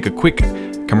we're going to take a quick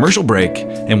commercial break,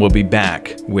 and we'll be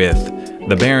back with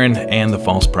the Baron and the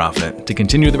False Prophet to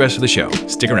continue the rest of the show.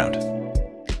 Stick around.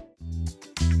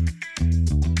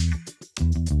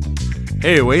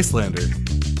 Hey, Wastelander.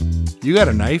 You got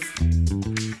a knife?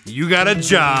 You got a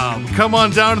job. Come on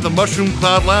down to the Mushroom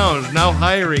Cloud Lounge, now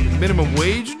hiring minimum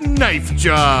wage knife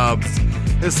jobs.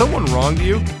 Has someone wronged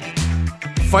you?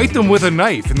 Fight them with a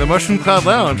knife in the Mushroom Cloud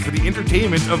Lounge for the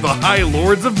entertainment of the High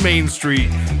Lords of Main Street.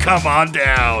 Come on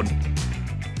down.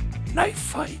 Knife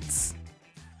fights.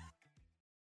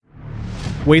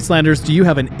 Wastelanders, do you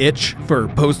have an itch for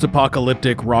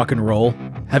post-apocalyptic rock and roll?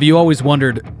 Have you always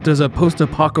wondered, does a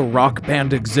post-apoco rock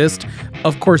band exist?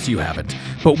 Of course you haven't.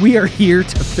 But we are here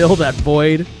to fill that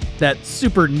void, that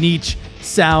super niche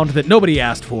sound that nobody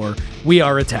asked for. We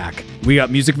are Attack. We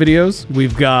got music videos,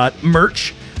 we've got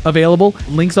merch available,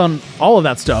 links on all of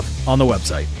that stuff on the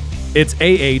website. It's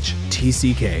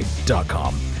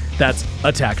ahtck.com. That's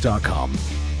attack.com.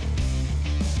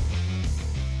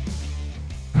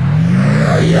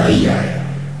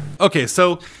 Okay,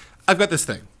 so I've got this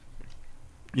thing.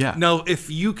 Yeah. Now, if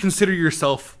you consider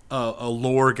yourself a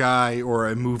lore guy or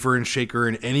a mover and shaker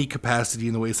in any capacity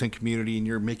in the Wasteland community, and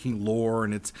you're making lore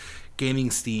and it's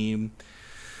gaining steam,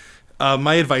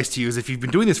 my advice to you is, if you've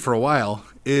been doing this for a while,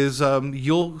 is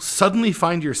you'll suddenly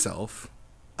find yourself,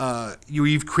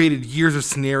 you've created years of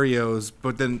scenarios,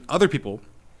 but then other people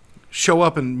show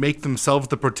up and make themselves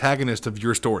the protagonist of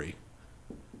your story.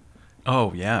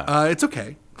 Oh, yeah. It's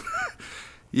okay.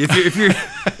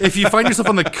 If you find yourself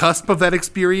on the cusp of that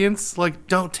experience, like,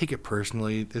 don't take it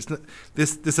personally.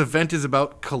 This event is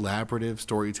about collaborative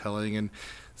storytelling, and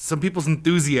some people's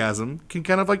enthusiasm can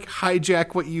kind of like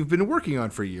hijack what you've been working on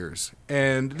for years.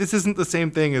 And this isn't the same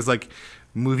thing as like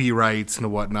movie rights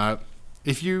and whatnot.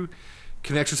 If you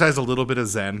can exercise a little bit of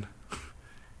Zen.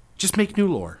 Just make new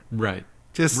lore. Right.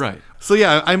 Right. So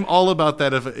yeah, I'm all about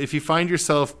that. If you find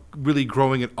yourself really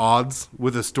growing at odds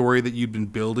with a story that you've been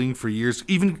building for years,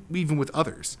 even with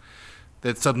others,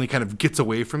 that suddenly kind of gets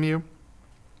away from you,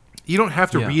 you don't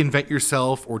have to reinvent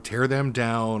yourself or tear them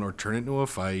down or turn it into a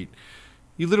fight.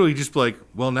 You literally just be like,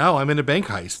 well, now I'm into bank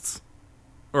heists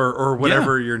or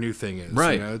whatever your new thing is.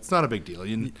 Right. It's not a big deal.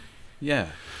 Yeah.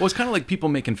 Well, it's kind of like people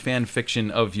making fan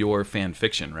fiction of your fan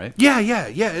fiction, right? Yeah.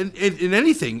 In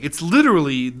anything, it's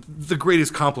literally the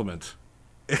greatest compliment,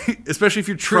 especially if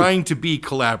you're trying to be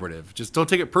collaborative. Just don't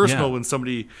take it personal when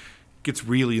somebody gets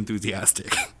really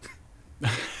enthusiastic.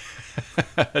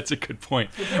 That's a good point.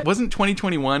 Wasn't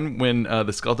 2021 when the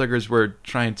Skullduggers were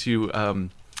trying to,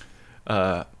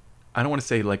 I don't want to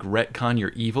say like retcon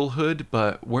your evilhood,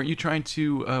 but weren't you trying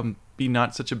to be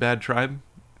not such a bad tribe?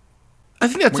 I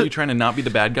think that's. Were you trying to not be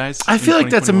the bad guys? I feel like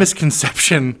that's a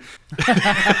misconception.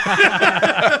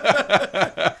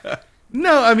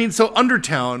 No, I mean, so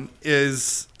Undertown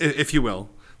is, if you will,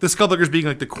 the Skullduggers being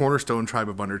like the cornerstone tribe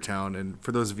of Undertown, and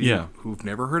for those of you who've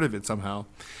never heard of it somehow,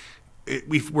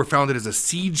 we were founded as a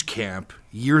siege camp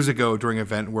years ago during an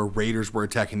event where raiders were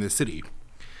attacking the city.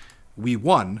 We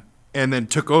won, and then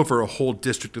took over a whole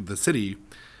district of the city,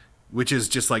 which is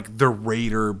just like the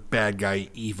raider, bad guy,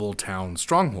 evil town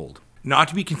stronghold. Not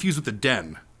to be confused with the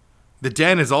Den. The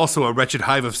Den is also a wretched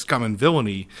hive of scum and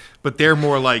villainy, but they're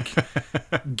more like,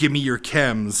 give me your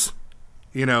chems,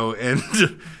 and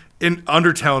in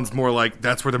Undertown's more like,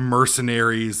 that's where the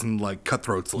mercenaries and like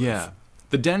cutthroats live. Yeah.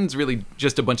 The Den's really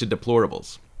just a bunch of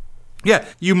deplorables. Yeah,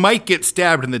 you might get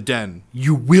stabbed in the Den.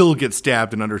 You will get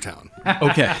stabbed in Undertown.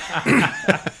 Okay.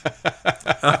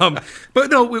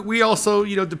 But no, we also,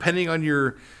 depending on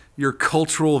your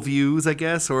cultural views, I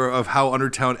guess, or of how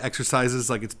Undertown exercises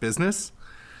like its business,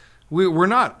 we're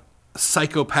not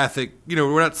psychopathic,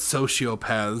 we're not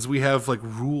sociopaths. We have like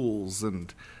rules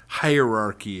and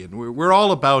hierarchy, and we're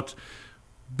all about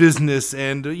business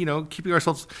and, keeping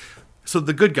ourselves. So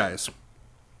the good guy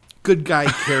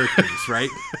characters, right?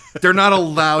 They're not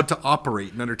allowed to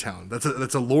operate in Undertown.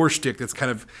 That's a lore shtick that's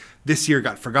kind of this year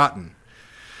got forgotten.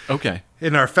 Okay.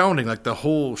 In our founding, like the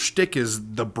whole shtick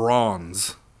is the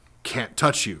bronze can't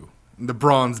touch you. The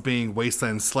bronze being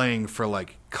Wasteland slang for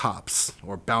like cops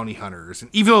or bounty hunters.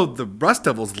 And even though the Rust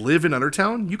Devils live in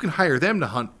Undertown, you can hire them to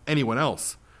hunt anyone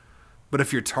else. But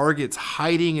if your target's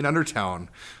hiding in Undertown,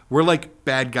 we're like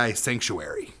bad guy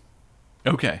sanctuary.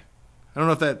 Okay. I don't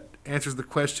know if that answers the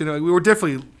question. We were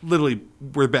definitely, literally,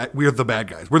 we're the bad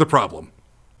guys. We're the problem.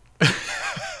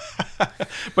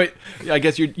 But I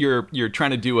guess you're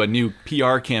trying to do a new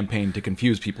PR campaign to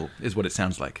confuse people, is what it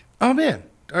sounds like. Oh man,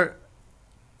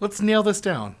 let's nail this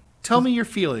down. Tell me your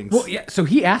feelings. Well, yeah. So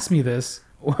he asked me this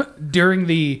during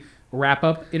the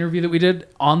wrap-up interview that we did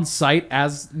on site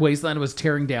as Wasteland was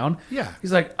tearing down. Yeah.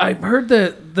 He's like, I've heard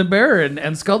that the Baron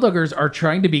and Skullduggers are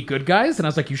trying to be good guys, and I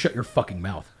was like, you shut your fucking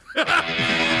mouth. I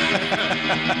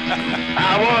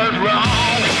was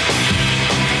wrong.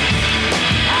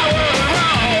 I was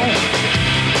wrong.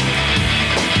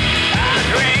 I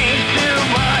drank too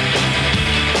much.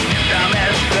 I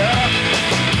messed up.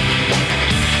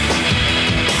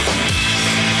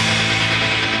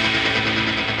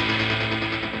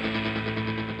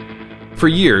 For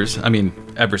years,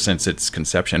 ever since its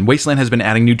conception, Wasteland has been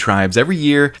adding new tribes every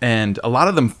year, and a lot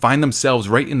of them find themselves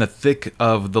right in the thick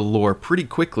of the lore pretty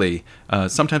quickly.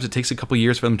 Sometimes it takes a couple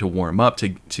years for them to warm up,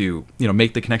 to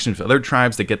make the connections with other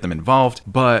tribes to get them involved.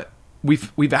 But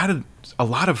we've added a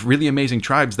lot of really amazing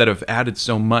tribes that have added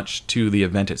so much to the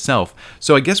event itself.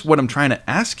 So I guess what I'm trying to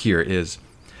ask here is,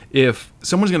 if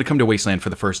someone's going to come to Wasteland for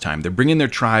the first time, they're bringing their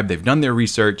tribe, they've done their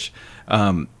research,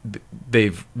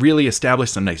 they've really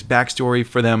established a nice backstory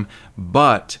for them,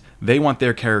 but they want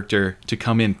their character to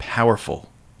come in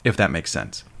powerful, if that makes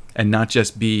sense, and not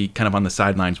just be kind of on the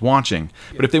sidelines watching.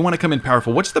 But if they want to come in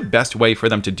powerful, what's the best way for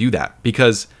them to do that?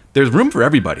 Because there's room for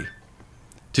everybody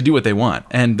to do what they want.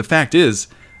 And the fact is,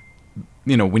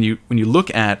 when you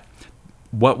look at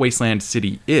what Wasteland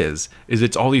City is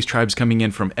it's all these tribes coming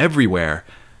in from everywhere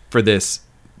for this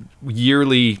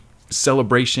yearly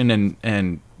celebration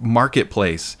and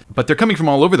marketplace, but they're coming from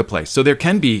all over the place. So there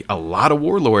can be a lot of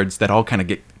warlords that all kind of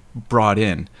get brought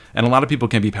in, and a lot of people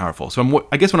can be powerful. So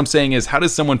I guess what I'm saying is, how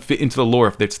does someone fit into the lore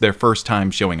if it's their first time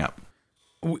showing up?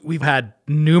 We've had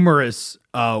numerous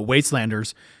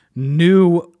Wastelanders,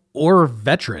 new or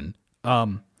veteran,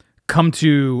 come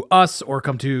to us or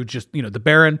come to just, the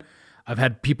Baron. I've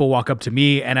had people walk up to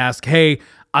me and ask, hey,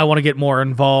 I want to get more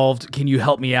involved. Can you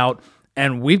help me out?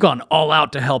 And we've gone all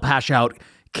out to help hash out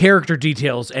character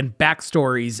details and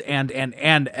backstories and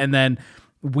then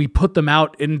we put them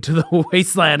out into the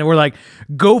wasteland and we're like,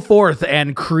 go forth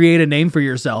and create a name for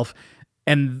yourself.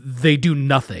 And they do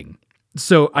nothing.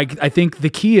 So I think the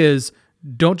key is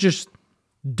don't just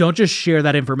share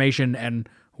that information and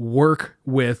work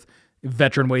with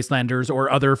veteran wastelanders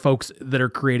or other folks that are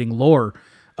creating lore.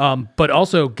 But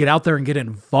also get out there and get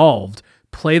involved,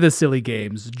 play the silly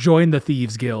games, join the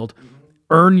Thieves Guild,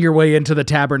 earn your way into the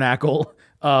Tabernacle,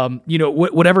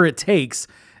 whatever it takes.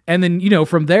 And then,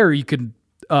 from there you can,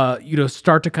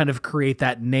 start to kind of create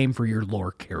that name for your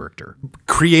lore character.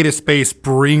 Create a space,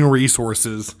 bring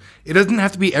resources. It doesn't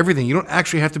have to be everything. You don't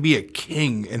actually have to be a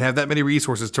king and have that many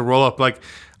resources to roll up like,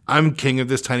 I'm king of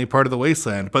this tiny part of the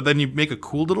wasteland. But then you make a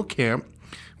cool little camp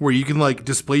where you can like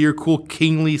display your cool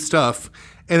kingly stuff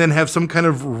and then have some kind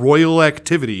of royal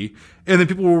activity. And then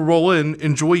people will roll in,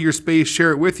 enjoy your space,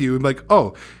 share it with you. And like,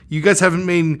 oh, you guys haven't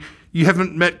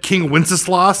met King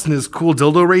Wenceslas and his cool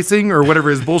dildo racing or whatever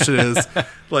his bullshit is.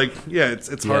 Like, yeah,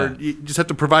 it's hard. You just have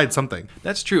to provide something.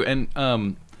 That's true. And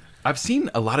I've seen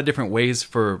a lot of different ways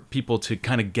for people to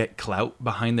kind of get clout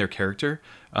behind their character.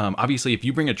 Obviously, if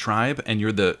you bring a tribe and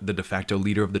you're the de facto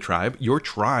leader of the tribe, your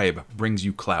tribe brings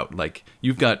you clout. Like,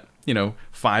 you've got,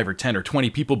 5 or 10 or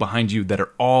 20 people behind you that are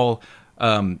all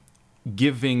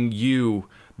giving you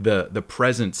the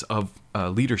presence of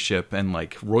leadership and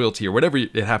like royalty or whatever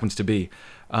it happens to be.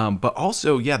 But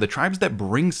also, the tribes that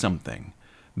bring something,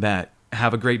 that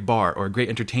have a great bar or a great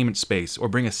entertainment space or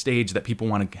bring a stage that people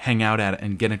want to hang out at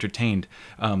and get entertained,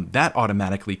 that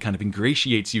automatically kind of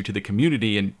ingratiates you to the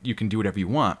community and you can do whatever you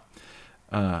want.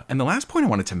 And the last point I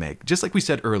wanted to make, just like we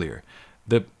said earlier,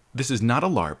 this is not a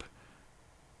LARP.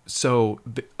 So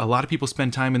a lot of people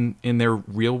spend time in their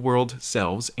real world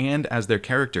selves and as their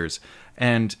characters.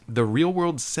 And the real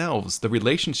world selves, the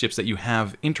relationships that you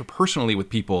have interpersonally with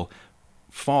people,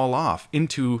 fall off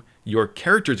into your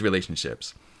characters'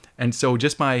 relationships. And so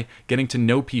just by getting to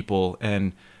know people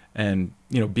and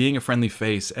being a friendly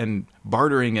face and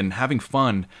bartering and having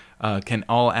fun can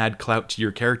all add clout to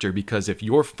your character, because if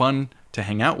you're fun to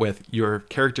hang out with, your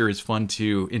character is fun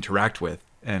to interact with.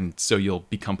 And so you'll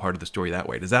become part of the story that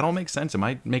way. Does that all make sense? Am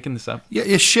I making this up?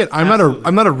 Yeah, shit. I'm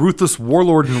not a ruthless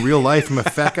warlord in real life. I'm a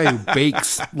fat guy who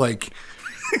bakes. Like,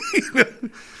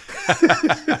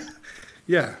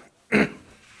 yeah.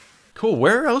 Cool.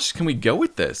 Where else can we go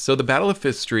with this? So the Battle of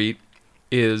Fifth Street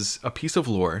is a piece of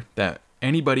lore that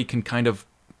anybody can kind of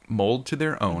mold to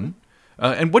their own.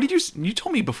 And what did you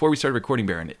told me before we started recording,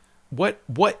 Baron? What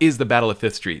is the Battle of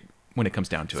Fifth Street when it comes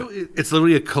down to it? It's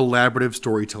literally a collaborative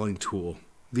storytelling tool.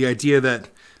 The idea that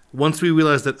once we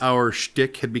realized that our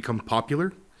shtick had become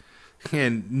popular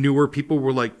and newer people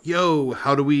were like, yo,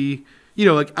 how do we,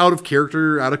 like out of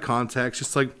character, out of context,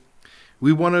 just like,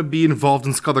 we want to be involved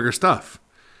in Skulldugger stuff.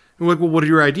 And we're like, well, what are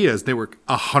your ideas? They were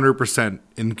 100%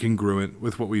 incongruent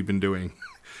with what we've been doing.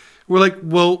 We're like,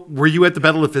 well, were you at the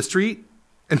Battle of Fifth Street?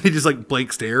 And they just like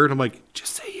blank stare. And I'm like,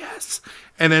 just say yes.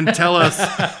 And then tell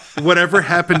us whatever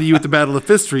happened to you at the Battle of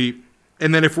Fifth Street.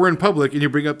 And then if we're in public and you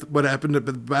bring up what happened at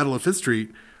the Battle of Fifth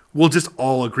Street, we'll just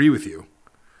all agree with you.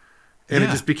 And it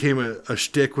just became a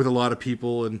shtick with a lot of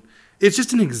people. And it's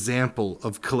just an example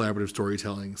of collaborative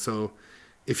storytelling. So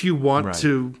if you want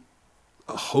to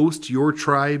host your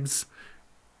tribe's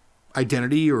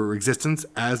identity or existence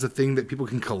as a thing that people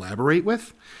can collaborate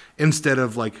with, instead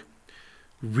of like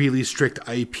really strict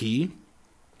IP,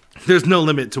 there's no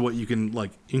limit to what you can like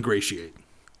ingratiate.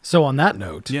 So on that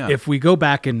note, if we go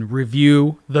back and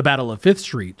review the Battle of Fifth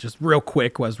Street, just real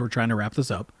quick as we're trying to wrap this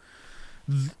up,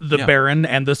 the Baron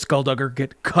and the Skulldugger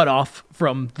get cut off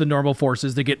from the normal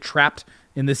forces. They get trapped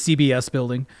in the CBS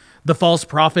building. The false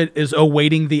prophet is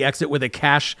awaiting the exit with a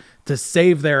cache to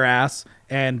save their ass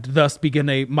and thus begin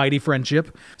a mighty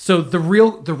friendship. So the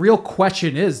real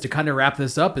question is, to kind of wrap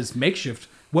this up, is Makeshift,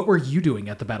 what were you doing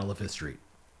at the Battle of Fifth Street?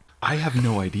 I have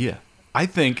no idea. I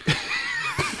think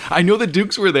I know the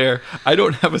Dukes were there. I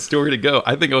don't have a story to go.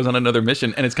 I think I was on another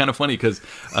mission. And it's kind of funny because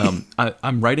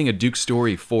I'm writing a Duke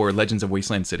story for Legends of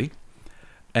Wasteland City.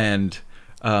 And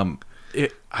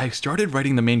I started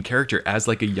writing the main character as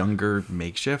like a younger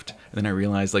Makeshift. And then I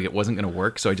realized like it wasn't going to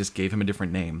work. So I just gave him a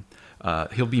different name.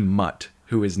 He'll be Mutt,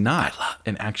 who is not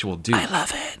an actual Duke. I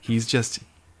love it. He's just...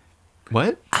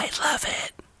 What? I love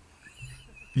it.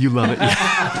 You love it.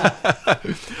 Yeah.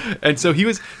 And so he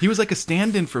was like a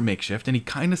stand-in for Makeshift, and he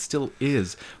kind of still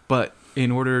is. But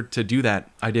in order to do that,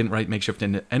 I didn't write Makeshift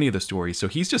into any of the stories. So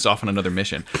he's just off on another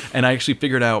mission. And I actually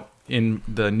figured out in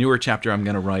the newer chapter I'm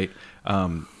going to write,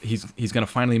 he's going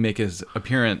to finally make his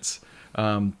appearance.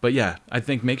 But yeah, I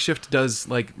think Makeshift does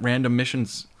like random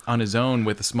missions on his own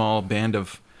with a small band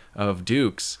of of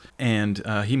dukes, and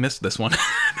he missed this one.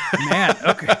 Man,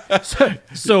 okay.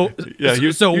 So Yeah, he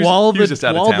was- so he was- while he was just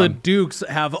out of the town. Dukes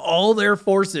have all their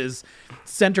forces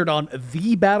centered on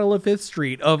the Battle of Fifth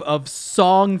Street of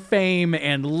song fame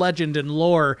and legend and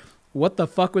lore, what the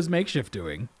fuck was Makeshift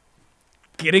doing?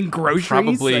 Getting groceries?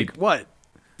 Probably- Like what?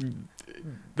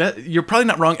 That, you're probably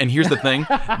not wrong. And here's the thing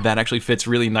that actually fits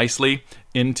really nicely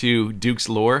into Duke's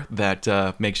lore that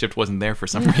Makeshift wasn't there for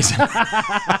some reason.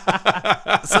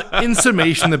 So in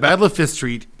summation, the Battle of Fifth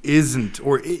Street isn't,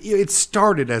 or it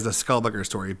started as a Skullbugger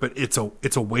story, but it's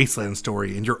a Wasteland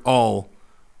story, and you're all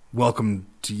welcome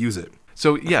to use it.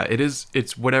 So yeah,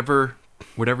 it's whatever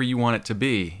you want it to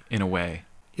be in a way.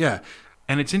 Yeah,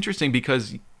 And it's interesting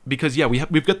because yeah,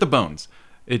 we've got the bones.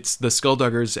 It's the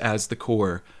Skullduggers as the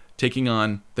core taking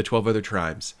on the 12 other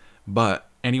tribes, but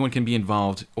anyone can be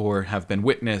involved or have been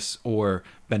witness or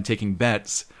been taking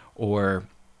bets or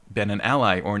been an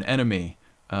ally or an enemy,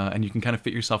 and you can kind of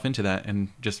fit yourself into that and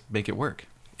just make it work.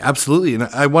 absolutely. And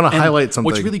I want to highlight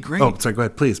something. what's really great- Oh, sorry. Go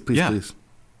ahead, please. Yeah.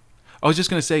 I was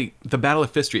just going to say, the Battle of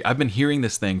Fifth Street, I've been hearing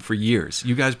this thing for years.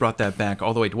 You guys brought that back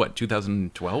all the way to, what,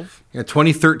 2012? Yeah,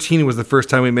 2013 was the first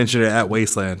time we mentioned it at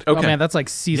Wasteland. Oh man, that's like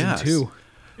season Yes. 2.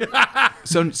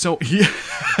 So yeah.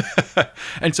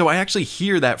 And so I actually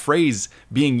hear that phrase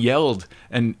being yelled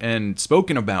and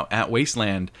spoken about at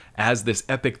Wasteland as this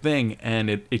epic thing, and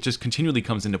it just continually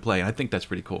comes into play. And I think that's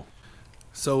pretty cool.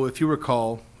 So if you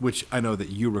recall, which I know that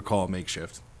you recall,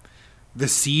 Makeshift, the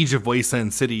siege of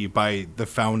Wasteland City by the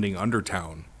founding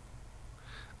Undertown,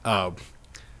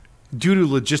 due to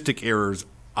logistic errors,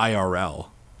 IRL.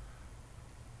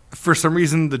 For some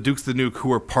reason, the Dukes of the Nuke, who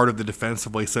were part of the defense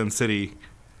of Wasteland City,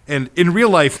 and in real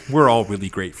life, we're all really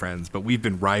great friends, but we've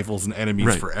been rivals and enemies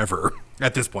Right. forever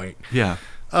at this point. Yeah.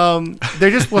 There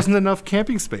just wasn't enough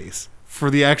camping space for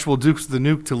the actual Dukes of the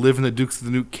Nuke to live in the Dukes of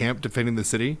the Nuke camp defending the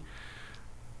city.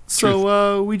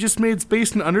 So we just made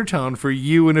space in Undertown for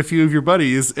you and a few of your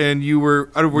buddies, and you were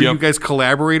Yep. you guys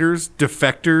collaborators,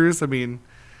 defectors? I mean,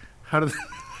 how did?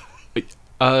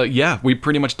 Yeah, we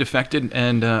pretty much defected,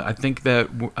 and I think that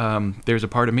there's a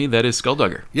part of me that is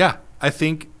Skulldugger. Yeah, I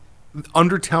think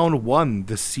Undertown won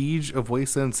the siege of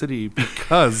Wasteland City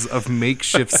because of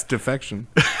Makeshift's defection.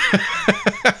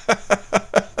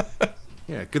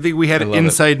 Yeah, good thing we had love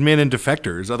inside men and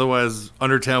defectors. Otherwise,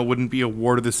 Undertown wouldn't be a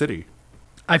ward of the city.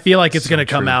 I feel like it's So going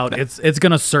to come true. out. It's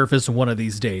going to surface one of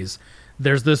these days.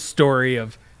 There's this story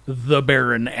of the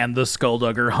Baron and the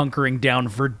Skulldugger hunkering down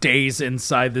for days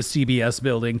inside the CBS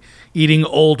building, eating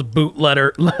old boot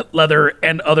leather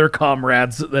and other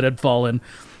comrades that had fallen.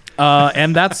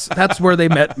 And that's where they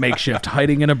met Makeshift,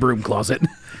 hiding in a broom closet.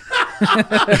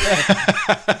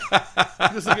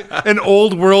 An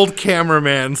old world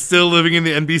cameraman still living in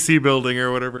the NBC building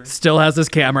or whatever. Still has his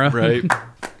camera. Right.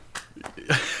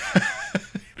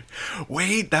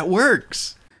 Wait, that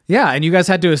works. Yeah, and you guys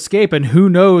had to escape, and who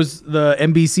knows the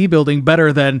NBC building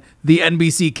better than the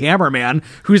NBC cameraman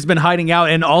who's been hiding out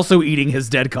and also eating his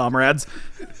dead comrades.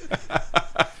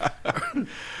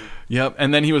 Yep.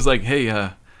 And then he was like, hey,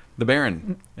 the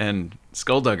Baron and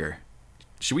Skulldugger,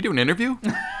 should we do an interview?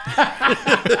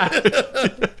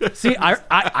 See,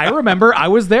 I remember I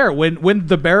was there when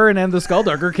the Baron and the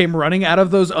Skulldugger came running out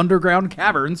of those underground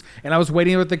caverns, and I was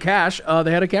waiting with the cash.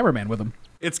 They had a cameraman with them.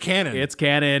 It's canon. It's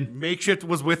canon. Makeshift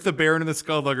was with the Baron and the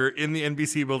Skulldugger in the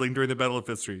NBC building during the Battle of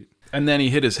Fifth Street. And then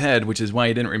he hit his head, which is why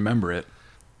he didn't remember it.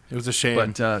 It was a shame.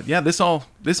 But yeah, this all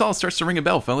starts to ring a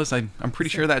bell, fellas. I'm pretty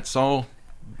sure that's all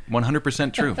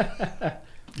 100% true.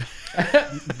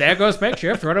 There goes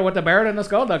Makeshift running with the Baron and the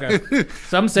Skulldugger.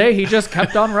 Some say he just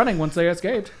kept on running once they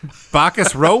escaped.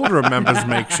 Bacchus Road remembers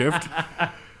Makeshift.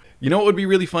 You know what would be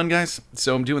really fun, guys?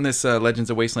 So I'm doing this Legends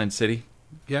of Wasteland City,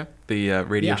 Yeah. the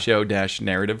radio Yeah. show --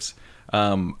 narratives.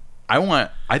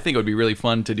 I think it would be really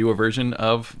fun to do a version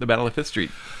of the Battle of Fifth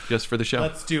Street just for the show.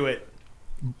 Let's do it.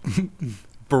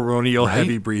 Baronial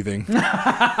heavy breathing.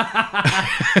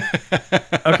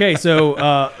 Okay,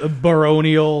 so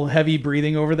baronial heavy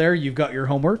breathing over there. You've got your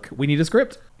homework. We need a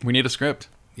script. We need a script.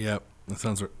 Yep. That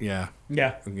sounds yeah.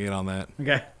 Yeah. We can get on that.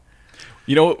 Okay.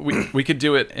 You know what? We could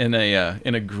do it in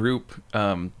a group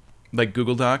like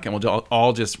Google Doc, and we'll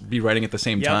all just be writing at the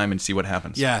same Yep. time and see what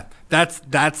happens. Yeah. That's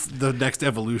the next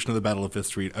evolution of the Battle of Fifth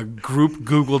Street. A group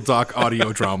Google Doc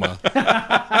audio drama.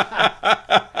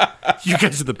 You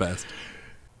guys are the best.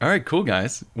 All right, cool,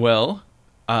 guys. Well,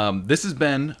 this has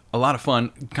been a lot of fun,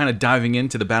 kind of diving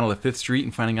into the Battle of Fifth Street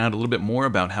and finding out a little bit more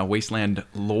about how Wasteland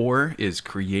lore is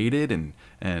created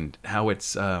and how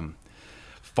it's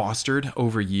fostered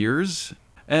over years.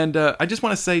 And I just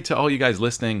want to say to all you guys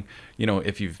listening,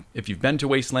 if you've been to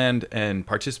Wasteland and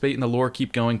participate in the lore,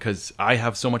 keep going, because I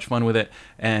have so much fun with it.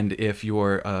 And if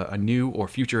you're a new or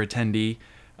future attendee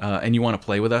and you want to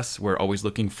play with us, we're always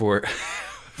looking for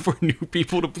for new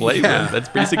people to play with. That's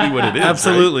basically what it is.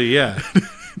 Absolutely, right?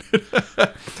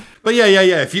 Yeah. But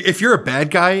yeah. If you're a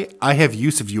bad guy, I have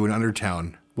use of you in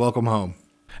Undertown. Welcome home.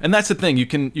 And that's the thing. You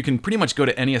can pretty much go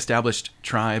to any established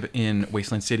tribe in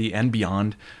Wasteland City and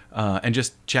beyond, and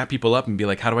just chat people up and be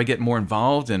like, "How do I get more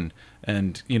involved?" And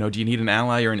do you need an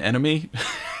ally or an enemy?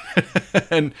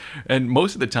 and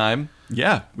most of the time,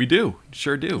 yeah, we do.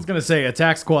 Sure do. I was gonna say,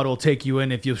 attack squad will take you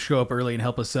in if you show up early and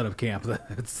help us set up camp.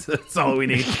 That's all we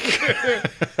need.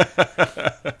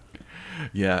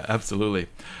 Yeah, absolutely.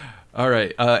 All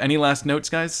right. Any last notes,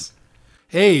 guys?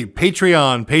 Hey,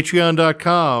 Patreon,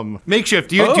 patreon.com.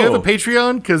 Makeshift, do you have a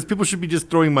Patreon? Because people should be just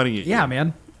throwing money at you. Yeah,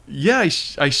 man. Yeah, I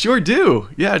sure do.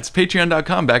 Yeah, it's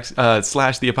patreon.com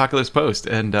 / the Apocalypse Post.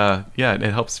 And yeah, it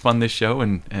helps fund this show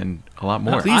and a lot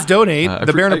more. Please donate.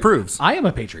 The Baron approves. I am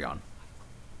a Patreon.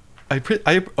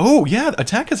 Oh, yeah,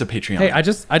 Attack has a Patreon. Hey, I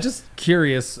just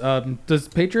curious. Does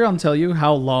Patreon tell you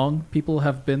how long people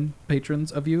have been patrons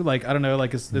of you? Like, I don't know,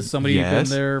 like, is somebody been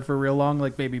there for real long?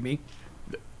 Like, maybe me?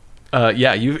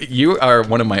 Yeah, you are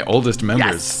one of my oldest members.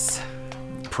 Yes.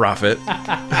 Prophet.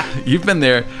 You've been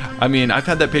there. I mean, I've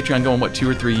had that Patreon going, 2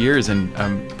 or 3 years, and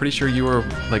I'm pretty sure you were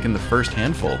like in the first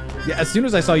handful. Yeah, as soon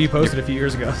as I saw you posted a few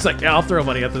years ago, it's like, yeah, I'll throw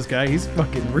money at this guy. He's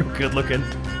fucking real good looking.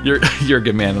 You're a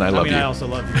good man, and I love you. I also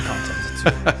love your content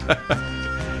too.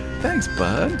 Thanks,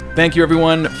 bud. Thank you,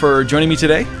 everyone, for joining me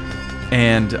today.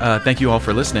 And thank you all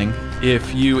for listening.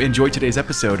 If you enjoyed today's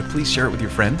episode, please share it with your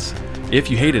friends. If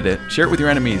you hated it, share it with your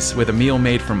enemies with a meal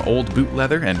made from old boot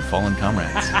leather and fallen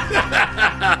comrades.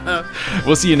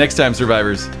 We'll see you next time,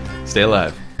 survivors. Stay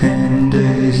alive. And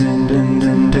days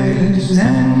and days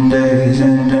and